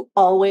 Do you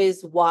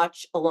always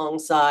watch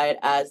alongside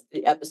as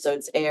the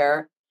episodes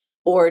air,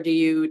 or do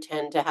you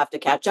tend to have to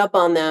catch up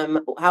on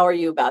them? How are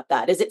you about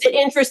that? Is it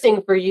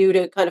interesting for you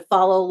to kind of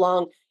follow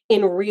along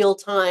in real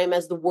time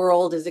as the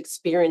world is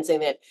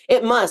experiencing it?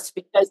 It must,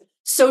 because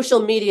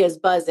social media is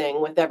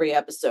buzzing with every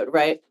episode,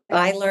 right?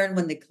 I learn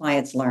when the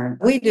clients learn.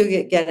 We do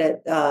get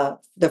it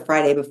the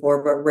Friday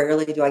before, but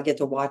rarely do I get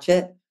to watch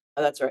it.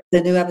 Oh, that's right.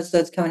 The new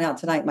episode's coming out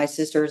tonight. My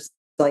sister's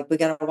like, we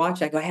got to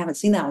watch it. I go, I haven't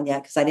seen that one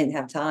yet because I didn't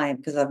have time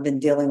because I've been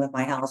dealing with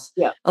my house.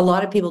 Yeah. A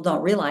lot of people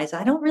don't realize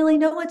I don't really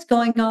know what's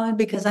going on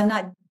because I'm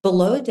not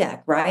below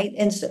deck, right?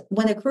 And so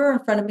when the crew are in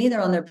front of me,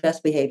 they're on their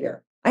best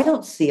behavior. I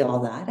don't see all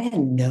that. I had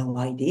no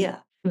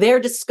idea. They're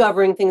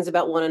discovering things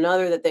about one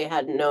another that they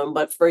hadn't known,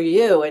 but for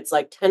you, it's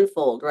like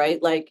tenfold,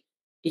 right? Like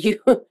you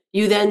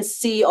you then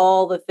see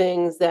all the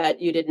things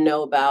that you didn't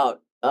know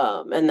about,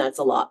 and that's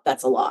a lot.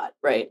 That's a lot,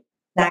 right?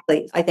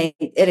 Exactly. I think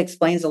it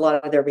explains a lot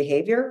of their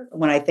behavior.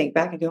 When I think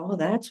back, I go, oh,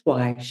 that's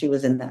why she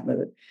was in that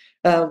mood.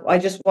 I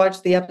just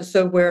watched the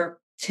episode where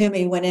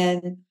Timmy went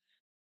in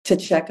to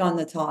check on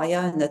Natalia,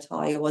 and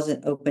Natalia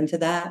wasn't open to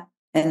that.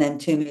 And then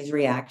Tumi's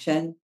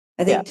reaction.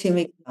 I Yeah. think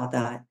Tumi about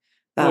that.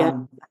 Yeah.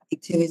 I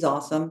think Tumi's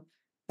awesome.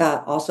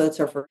 Also, it's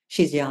her first,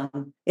 she's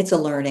young. It's a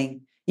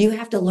learning. You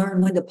have to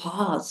learn when to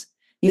pause.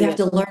 You have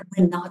Yeah. to learn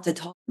when not to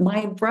talk.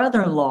 My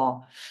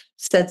brother-in-law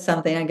said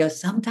something. I go,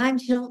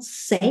 sometimes you don't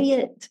say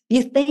it.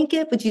 You think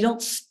it, but you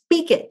don't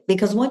speak it.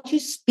 Because once you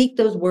speak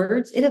those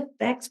words, it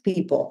affects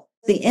people.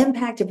 The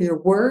impact of your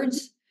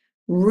words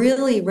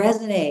really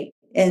resonate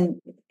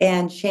and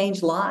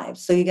change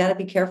lives. So you got to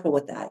be careful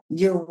with that.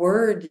 Your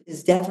word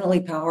is definitely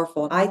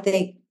powerful. I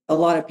think a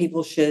lot of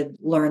people should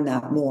learn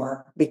that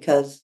more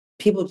because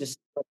people just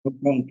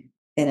think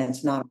and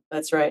it's not.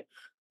 That's right.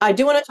 I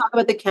do want to talk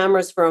about the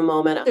cameras for a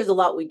moment. There's a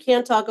lot we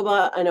can't talk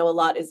about. I know a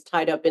lot is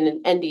tied up in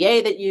an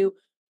NDA that you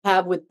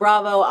have with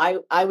Bravo.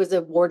 I was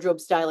a wardrobe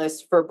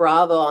stylist for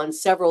Bravo on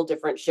several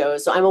different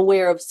shows, so I'm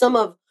aware of some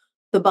of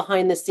the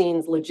behind the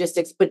scenes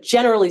logistics, but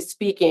generally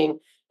speaking,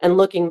 and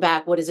looking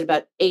back, what is it,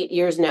 about 8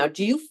 years now?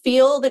 Do you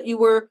feel that you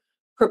were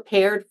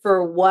prepared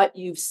for what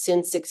you've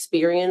since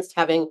experienced,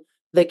 having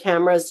the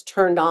cameras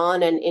turned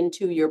on and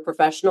into your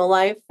professional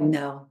life?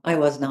 No, I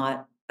was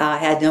not. I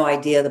had no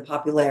idea the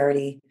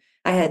popularity.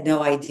 I had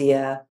no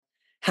idea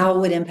how it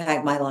would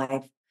impact my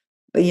life.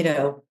 But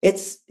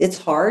it's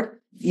hard,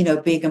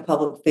 being a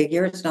public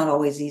figure. It's not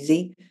always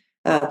easy.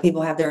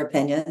 People have their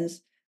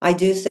opinions. I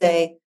do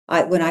say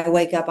when I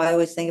wake up, I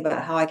always think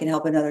about how I can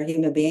help another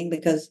human being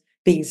because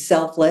being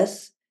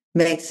selfless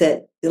makes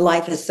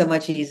life is so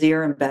much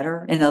easier and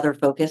better and other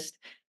focused.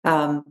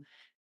 Um,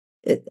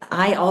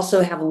 I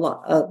also have a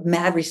lot of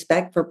mad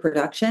respect for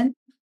production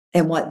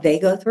and what they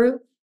go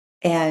through.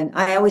 And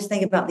I always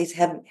think about these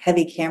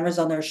heavy cameras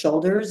on their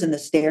shoulders and the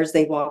stairs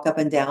they walk up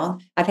and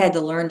down. I've had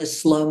to learn to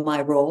slow my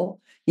roll.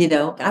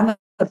 I'm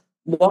a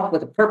walk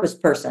with a purpose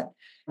person.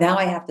 Now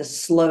I have to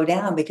slow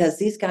down because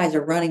these guys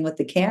are running with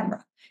the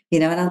camera,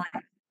 and I'm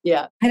like,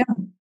 Yeah. I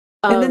don't.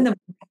 And then the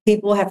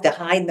people have to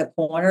hide in the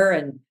corner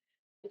and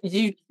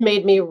You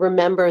made me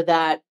remember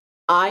that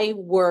I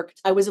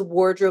was a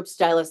wardrobe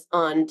stylist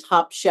on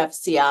Top Chef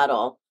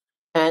Seattle.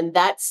 And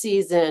that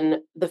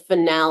season, the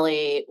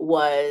finale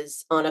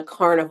was on a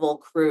Carnival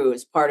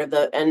cruise, part of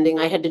the ending.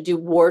 I had to do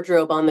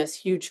wardrobe on this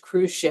huge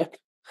cruise ship.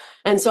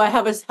 And so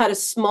had a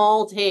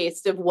small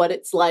taste of what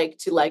it's like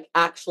to like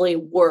actually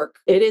work.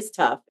 It is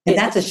tough. And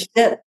that's a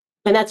ship.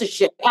 And that's a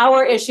ship.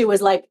 Our issue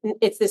is like,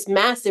 it's this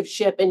massive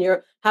ship and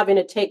you're having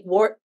to take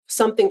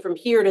something from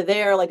here to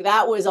there. Like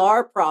that was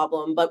our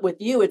problem. But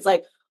with you, it's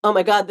like, oh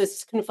my God,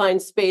 this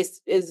confined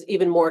space is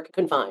even more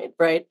confined,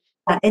 right?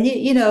 And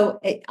you know,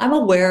 I'm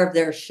aware of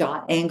their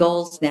shot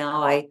angles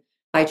now.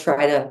 I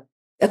try to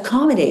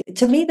accommodate.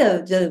 To me,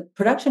 the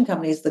production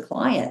company is the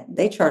client.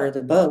 They charter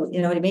the boat.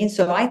 You know what I mean?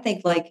 So I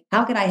think like,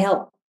 how can I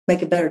help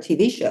make a better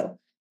TV show?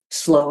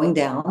 Slowing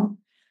down,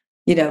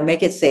 you know,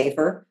 make it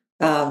safer.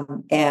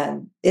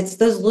 And it's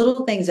those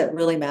little things that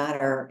really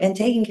matter, and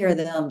taking care of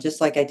them just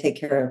like I take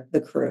care of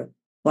the crew.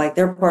 Like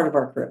they're part of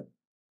our crew.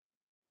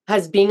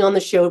 Has being on the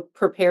show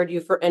prepared you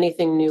for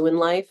anything new in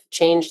life?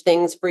 Changed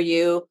things for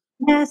you?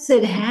 Yes,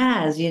 it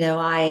has. You know,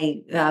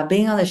 I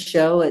being on the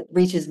show, it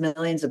reaches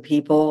millions of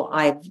people.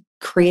 I've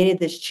created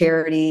this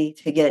charity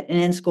to get an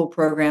in-school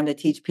program to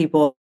teach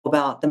people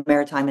about the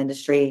maritime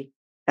industry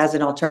as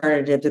an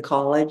alternative to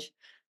college.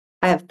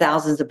 I have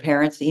thousands of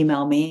parents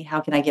email me,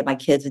 how can I get my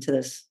kids into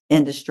this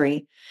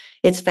industry?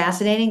 It's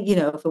fascinating. You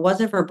know, if it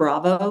wasn't for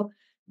Bravo,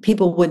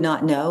 people would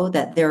not know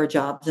that there are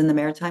jobs in the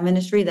maritime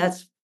industry.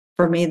 That's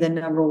for me the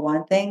number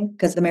one thing,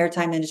 because the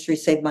maritime industry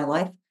saved my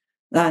life.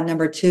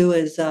 Number two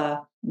is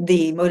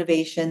the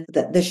motivation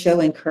that the show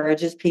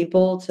encourages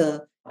people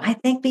to, I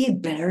think, be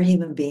better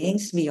human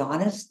beings, to be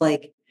honest.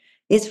 Like,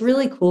 it's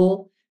really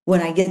cool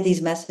when I get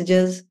these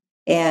messages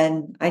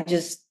and I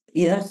just,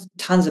 you know,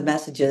 tons of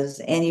messages,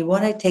 and you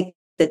want to take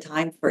the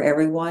time for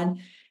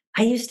everyone.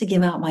 I used to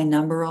give out my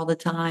number all the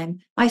time.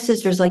 My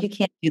sister's like, you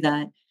can't do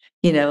that.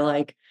 You know,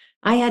 like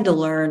I had to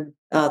learn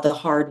the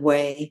hard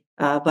way,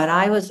 but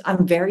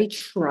I'm very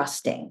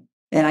trusting.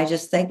 And I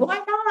just think,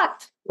 why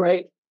not?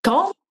 Right.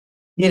 Call me,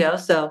 you know,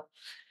 so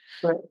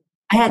Right.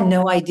 I had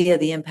no idea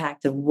the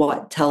impact of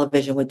what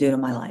television would do to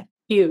my life.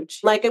 Huge.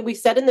 Like we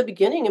said in the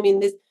beginning, I mean,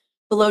 this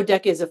Below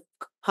Deck is a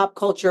pop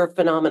culture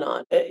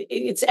phenomenon.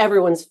 It's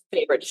everyone's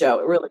favorite show.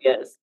 It really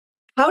is.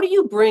 How do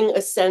you bring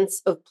a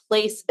sense of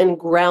place and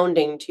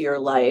grounding to your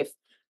life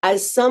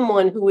as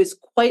someone who is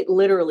quite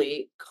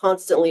literally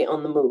constantly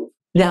on the move?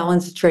 That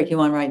one's a tricky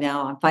one right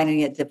now. I'm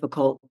finding it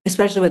difficult,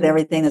 especially with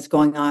everything that's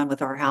going on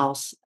with our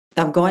house.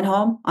 I'm going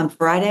home on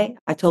Friday.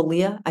 I told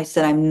Leah, I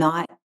said, I'm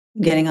not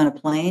getting on a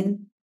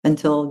plane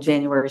until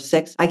January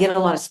 6th. I get a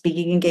lot of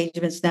speaking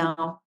engagements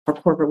now for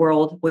corporate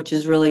world, which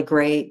is really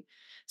great.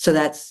 So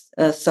that's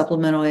a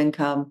supplemental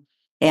income.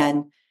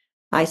 And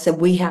I said,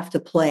 we have to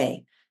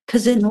play.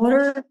 Because in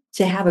order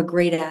to have a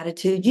great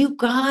attitude, you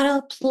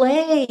gotta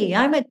play.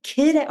 I'm a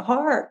kid at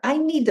heart. I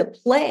need to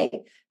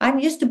play. I'm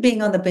used to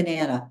being on the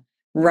banana,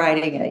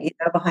 riding it, you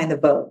know, behind the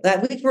boat.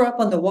 That we grew up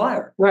on the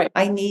water. Right.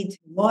 I need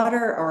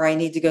water or I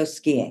need to go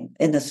skiing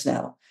in the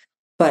snow.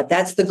 But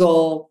that's the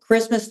goal.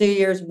 Christmas, New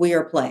Year's, we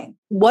are playing.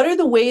 What are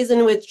the ways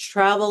in which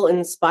travel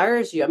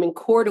inspires you? I mean,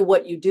 core to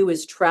what you do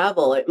is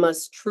travel. It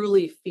must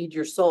truly feed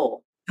your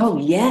soul. Oh,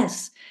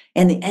 yes.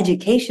 And the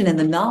education and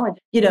the knowledge,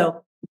 you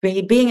know,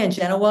 being in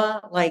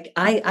Genoa, like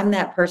I'm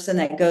that person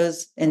that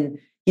goes and,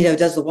 you know,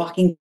 does the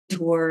walking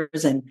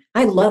tours, and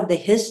I love the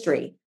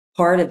history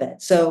part of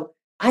it. So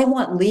I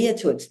want Leah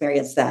to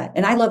experience that.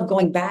 And I love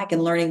going back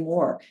and learning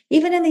more.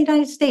 Even in the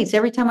United States,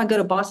 every time I go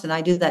to Boston,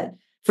 I do that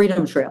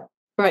Freedom Trail.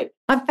 Right.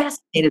 I'm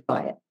fascinated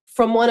by it.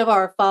 From one of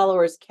our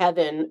followers,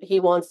 Kevin, he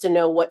wants to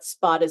know what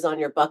spot is on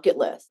your bucket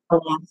list.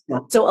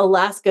 Alaska. So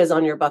Alaska is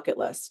on your bucket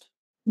list.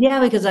 Yeah,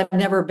 because I've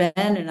never been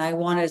and I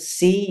want to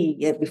see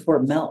it before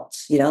it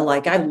melts. You know,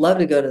 like I'd love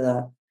to go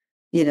to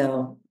you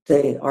know,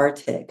 the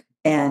Arctic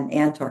and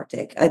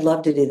Antarctic. I'd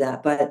love to do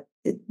that, but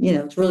you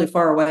know, it's really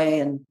far away.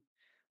 And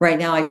right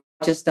now I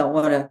just don't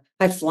want to.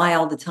 I fly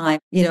all the time.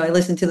 You know, I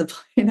listen to the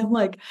plane. I'm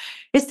like,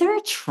 is there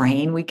a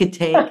train we could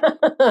take?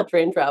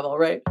 Train travel,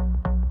 right?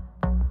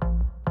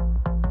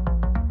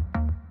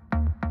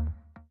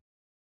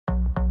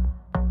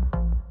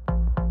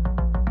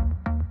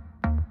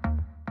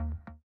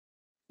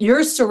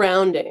 Your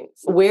surroundings,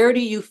 where do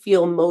you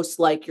feel most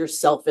like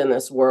yourself in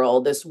this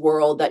world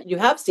that you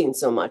have seen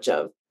so much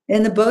of?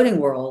 In the boating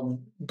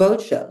world, boat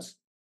shows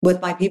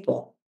with my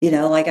people. You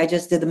know, like I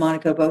just did the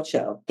Monaco boat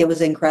show. It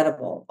was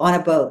incredible on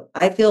a boat.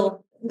 I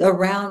feel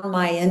around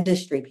my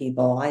industry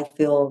people, I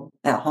feel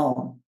at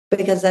home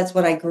because that's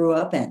what I grew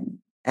up in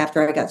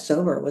after I got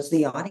sober was the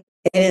yachting.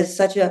 It is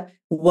such a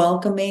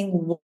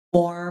welcoming,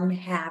 warm,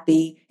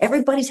 happy.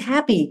 Everybody's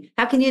happy.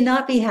 How can you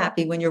not be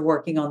happy when you're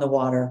working on the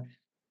water?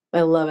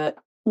 I love it.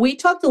 We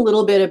talked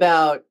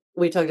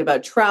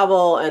about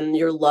travel and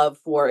your love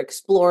for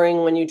exploring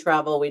when you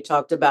travel. We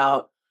talked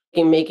about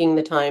making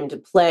the time to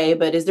play,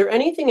 but is there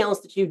anything else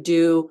that you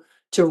do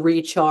to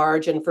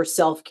recharge and for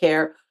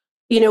self-care?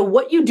 You know,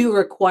 what you do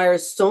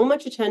requires so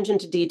much attention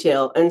to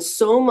detail and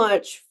so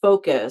much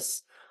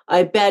focus.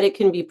 I bet it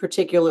can be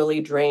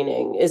particularly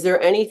draining. Is there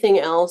anything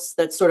else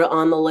that's sort of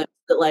on the list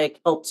that like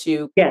helps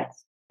you?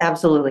 Yes,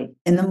 absolutely.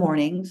 In the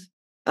mornings,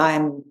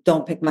 I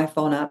don't pick my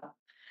phone up.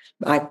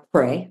 I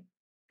pray,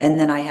 and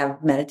then I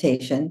have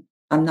meditation.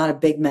 I'm not a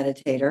big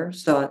meditator,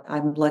 so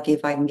I'm lucky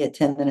if I can get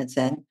 10 minutes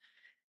in.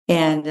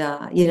 And,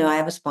 I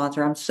have a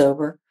sponsor. I'm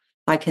sober.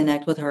 I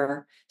connect with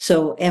her.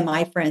 So, and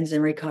my friends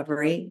in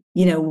recovery,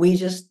 we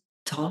just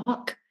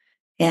talk.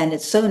 And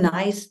it's so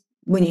nice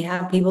when you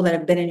have people that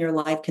have been in your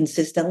life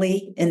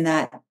consistently in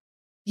that,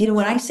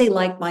 when I say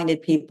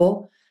like-minded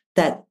people,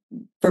 that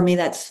for me,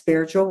 that's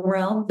spiritual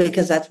realm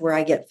because that's where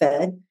I get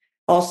fed.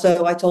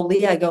 Also, I told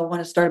Leah, I go, I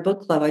want to start a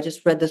book club. I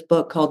just read this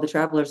book called The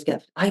Traveler's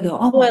Gift. I go,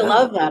 oh Oh, my I God.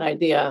 love that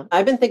idea.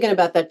 I've been thinking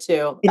about that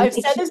too. It I've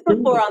said makes you this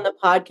before think. on the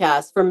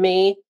podcast. For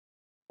me,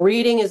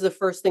 reading is the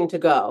first thing to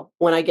go.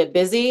 When I get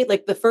busy,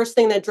 like the first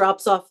thing that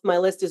drops off my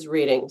list is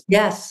reading.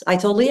 Yes, I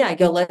told Leah, I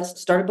go, let's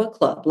start a book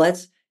club.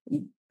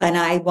 And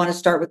I want to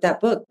start with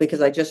that book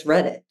because I just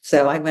read it.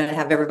 So I'm going to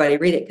have everybody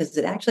read it because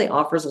it actually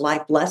offers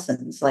life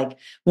lessons. Like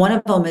one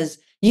of them is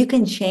you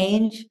can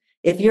change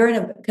if you're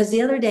because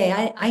the other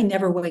day I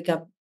never wake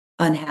up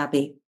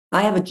unhappy.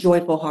 I have a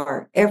joyful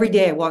heart. Every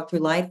day I walk through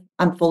life,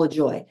 I'm full of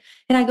joy.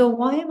 And I go,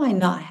 why am I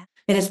not?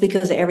 And it's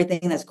because of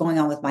everything that's going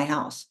on with my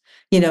house,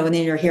 and then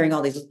you're hearing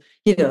all these,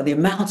 the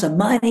amounts of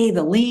money,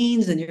 the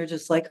liens, and you're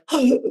just like,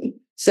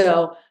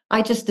 so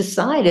I just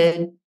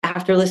decided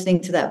after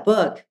listening to that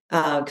book,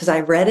 because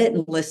I read it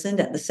and listened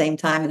at the same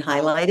time and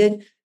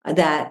highlighted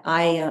that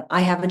I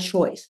have a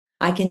choice.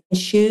 I can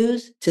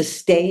choose to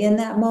stay in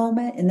that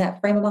moment, in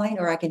that frame of mind,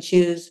 or I can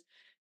choose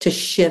to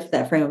shift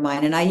that frame of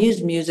mind. And I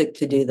use music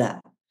to do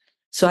that.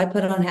 So I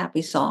put on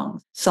happy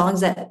songs, songs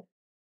that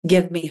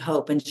give me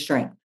hope and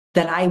strength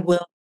that I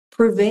will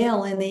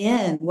prevail in the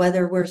end,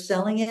 whether we're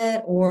selling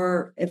it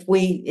or if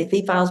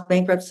he files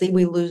bankruptcy,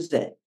 we lose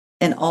it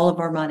and all of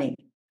our money,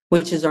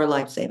 which is our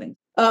life savings.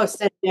 Oh,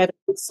 Cindy, I'm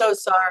so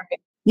sorry.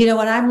 You know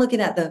what? I'm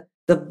looking at the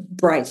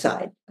bright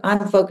side.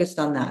 I'm focused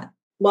on that.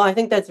 Well, I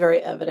think that's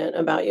very evident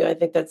about you. I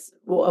think that's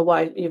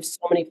why you have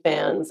so many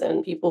fans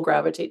and people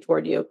gravitate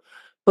toward you.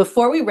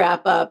 Before we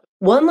wrap up,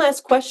 one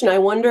last question. I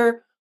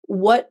wonder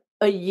what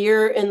a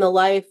year in the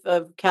life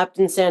of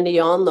Captain Sandy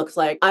Yawn looks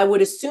like. I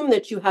would assume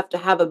that you have to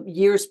have a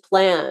year's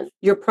plan.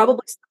 You're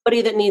probably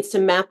somebody that needs to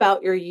map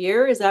out your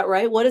year. Is that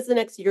right? What does the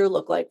next year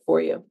look like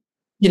for you?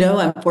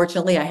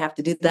 Unfortunately, I have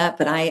to do that,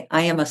 but I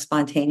am a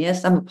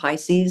spontaneous. I'm a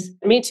Pisces,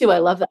 Me too. I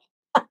love that.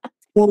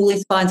 totally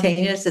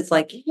spontaneous. It's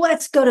like,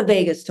 let's go to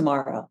Vegas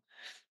tomorrow.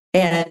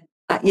 And,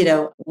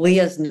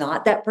 Leah's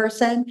not that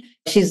person.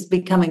 She's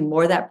becoming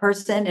more that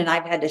person. And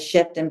I've had to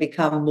shift and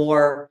become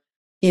more,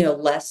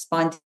 less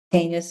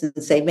spontaneous and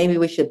say, maybe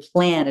we should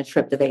plan a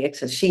trip to Vegas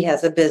because she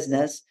has a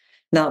business,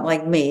 not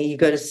like me. You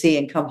go to see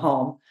and come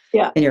home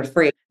Yeah. and you're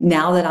free.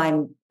 Now that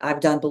I've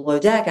done below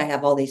deck, I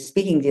have all these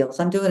speaking deals.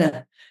 I'm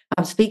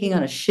speaking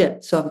on a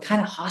ship. So I'm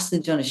kind of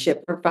hostage on a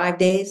ship for 5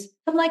 days.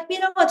 I'm like,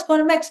 what's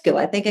going to Mexico?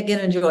 I think I can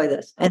enjoy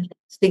this. And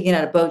speaking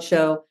at a boat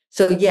show.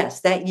 So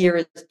yes, that year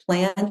is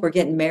planned. We're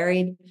getting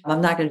married.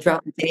 I'm not going to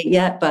drop the date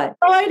yet, but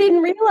Oh, I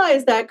didn't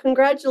realize that.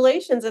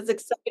 Congratulations. That's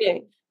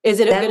exciting. Is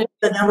it going that's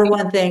to the number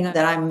one thing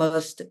that I'm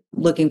most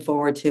looking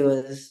forward to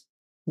is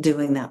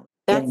doing that.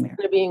 That's Getting going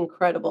married. to be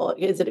incredible.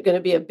 Is it going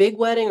to be a big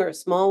wedding or a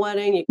small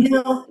wedding?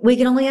 We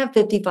can only have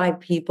 55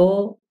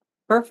 people.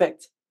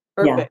 Perfect.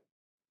 Yeah. Perfect.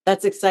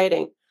 That's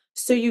exciting.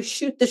 So you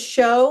shoot the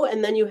show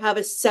and then you have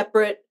a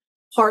separate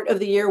part of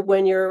the year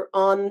when you're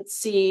on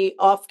sea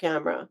off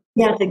camera.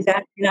 Yes,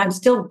 exactly. And I'm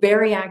still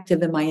very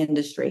active in my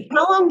industry.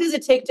 How long does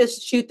it take to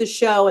shoot the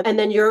show and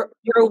then you're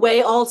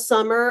away all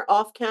summer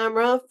off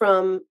camera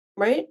from,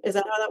 right? Is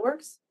that how that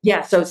works?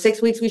 Yeah. So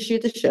 6 weeks we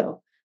shoot the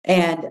show.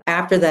 And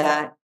after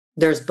that,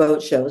 there's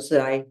boat shows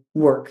that I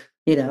work,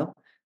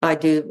 I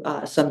do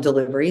some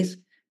deliveries.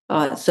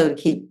 So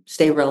to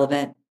stay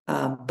relevant.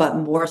 But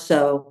more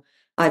so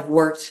I've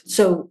worked.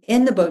 So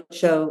in the boat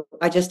show,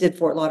 I just did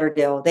Fort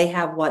Lauderdale. They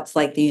have what's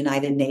like the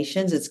United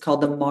Nations. It's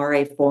called the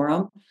Mare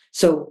Forum.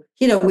 So,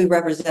 we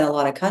represent a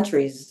lot of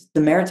countries,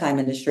 the maritime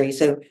industry.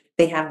 So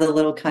they have the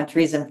little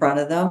countries in front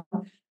of them.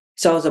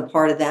 So I was a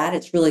part of that.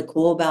 It's really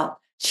cool about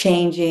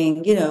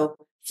changing,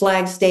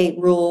 flag state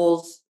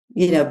rules,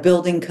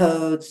 building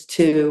codes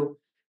to,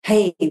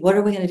 hey, what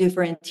are we going to do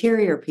for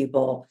interior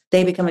people?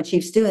 They become a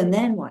chief stew and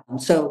then what?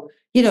 So,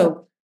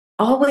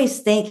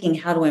 always thinking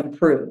how to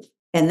improve.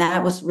 And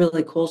that was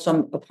really cool. So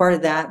I'm a part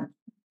of that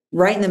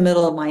right in the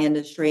middle of my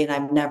industry. And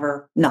I've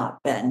never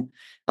not been.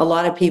 A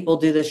lot of people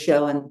do this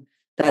show and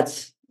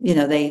that's,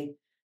 they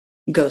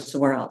go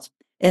somewhere else.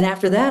 And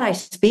after that, I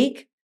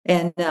speak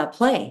and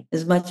play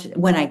as much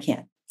when I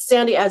can.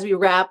 Sandy, as we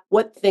wrap,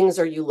 what things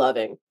are you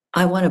loving?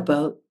 I want a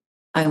boat.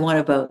 I want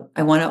a boat.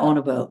 I want to own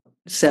a boat.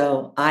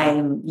 So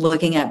I'm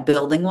looking at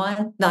building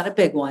one, not a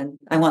big one.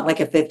 I want like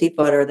a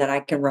 50-footer that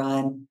I can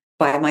run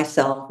by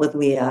myself with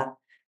Leah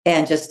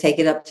and just take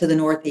it up to the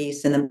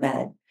Northeast and the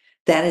Med.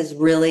 That is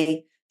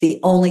really the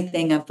only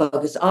thing I'm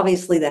focused.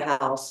 Obviously the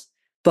house,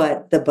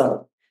 but the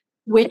boat.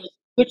 Which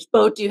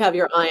boat do you have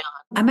your eye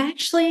on? I'm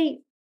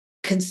actually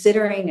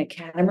considering a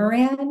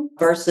catamaran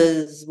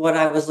versus what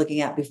I was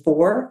looking at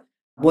before,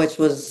 which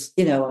was,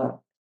 a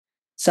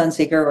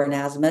Sunseeker or an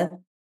Azimuth,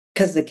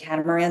 because the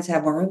catamarans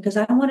have more room. Because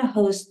I want to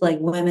host like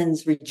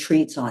women's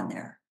retreats on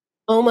there.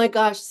 Oh my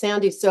gosh,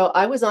 Sandy. So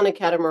I was on a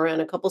catamaran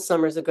a couple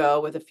summers ago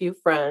with a few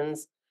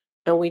friends,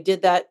 and we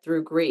did that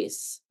through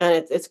Greece. And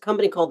it's a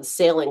company called the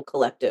Sailing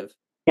Collective.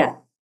 Yeah.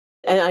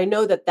 And I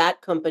know that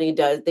that company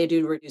they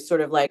do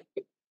sort of like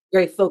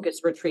very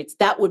focused retreats.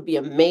 That would be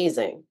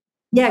amazing.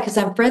 Yeah, because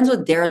I'm friends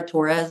with Dara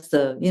Torres,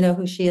 you know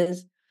who she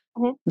is?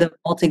 Mhm. The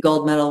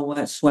multi-gold medal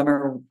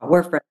swimmer.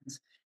 We're friends.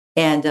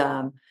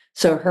 And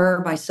so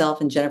her,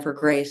 myself, and Jennifer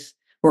Grace,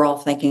 we're all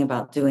thinking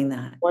about doing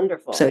that.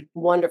 Wonderful. So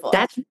Wonderful.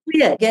 that's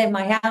really it. Getting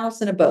my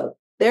house and a boat.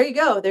 There you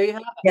go. There you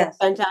have it. Yes.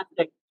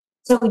 Fantastic.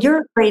 So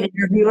you're a great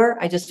interviewer.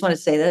 I just want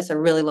to say this. I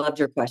really loved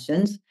your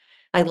questions.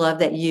 I love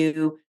that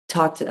you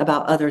talked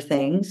about other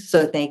things.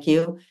 So thank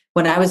you.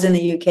 When I was in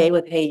the UK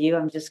with Hey You,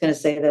 I'm just going to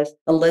say this,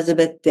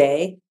 Elizabeth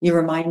Day, you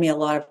remind me a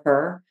lot of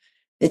her.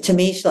 To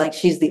me,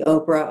 she's the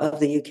Oprah of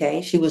the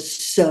UK. She was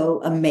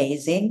so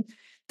amazing.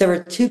 There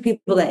were two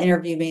people that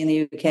interviewed me in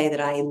the UK that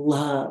I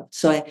loved.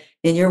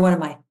 And you're one of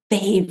my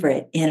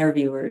favorite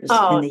interviewers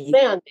in the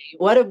UK. Sandy,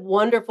 what a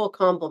wonderful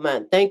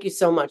compliment. Thank you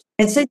so much.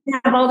 And since you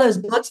have all those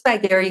books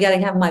back there, you got to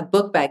have my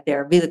book back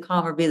there, Be the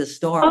Calm or Be the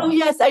Storm. Oh,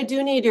 yes, I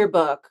do need your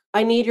book.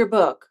 I need your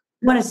book.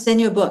 I want to send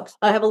you a book.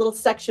 I have a little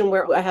section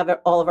where I have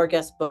all of our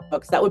guest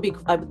books.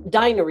 I'm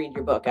dying to read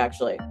your book,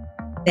 actually.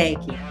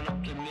 Thank you.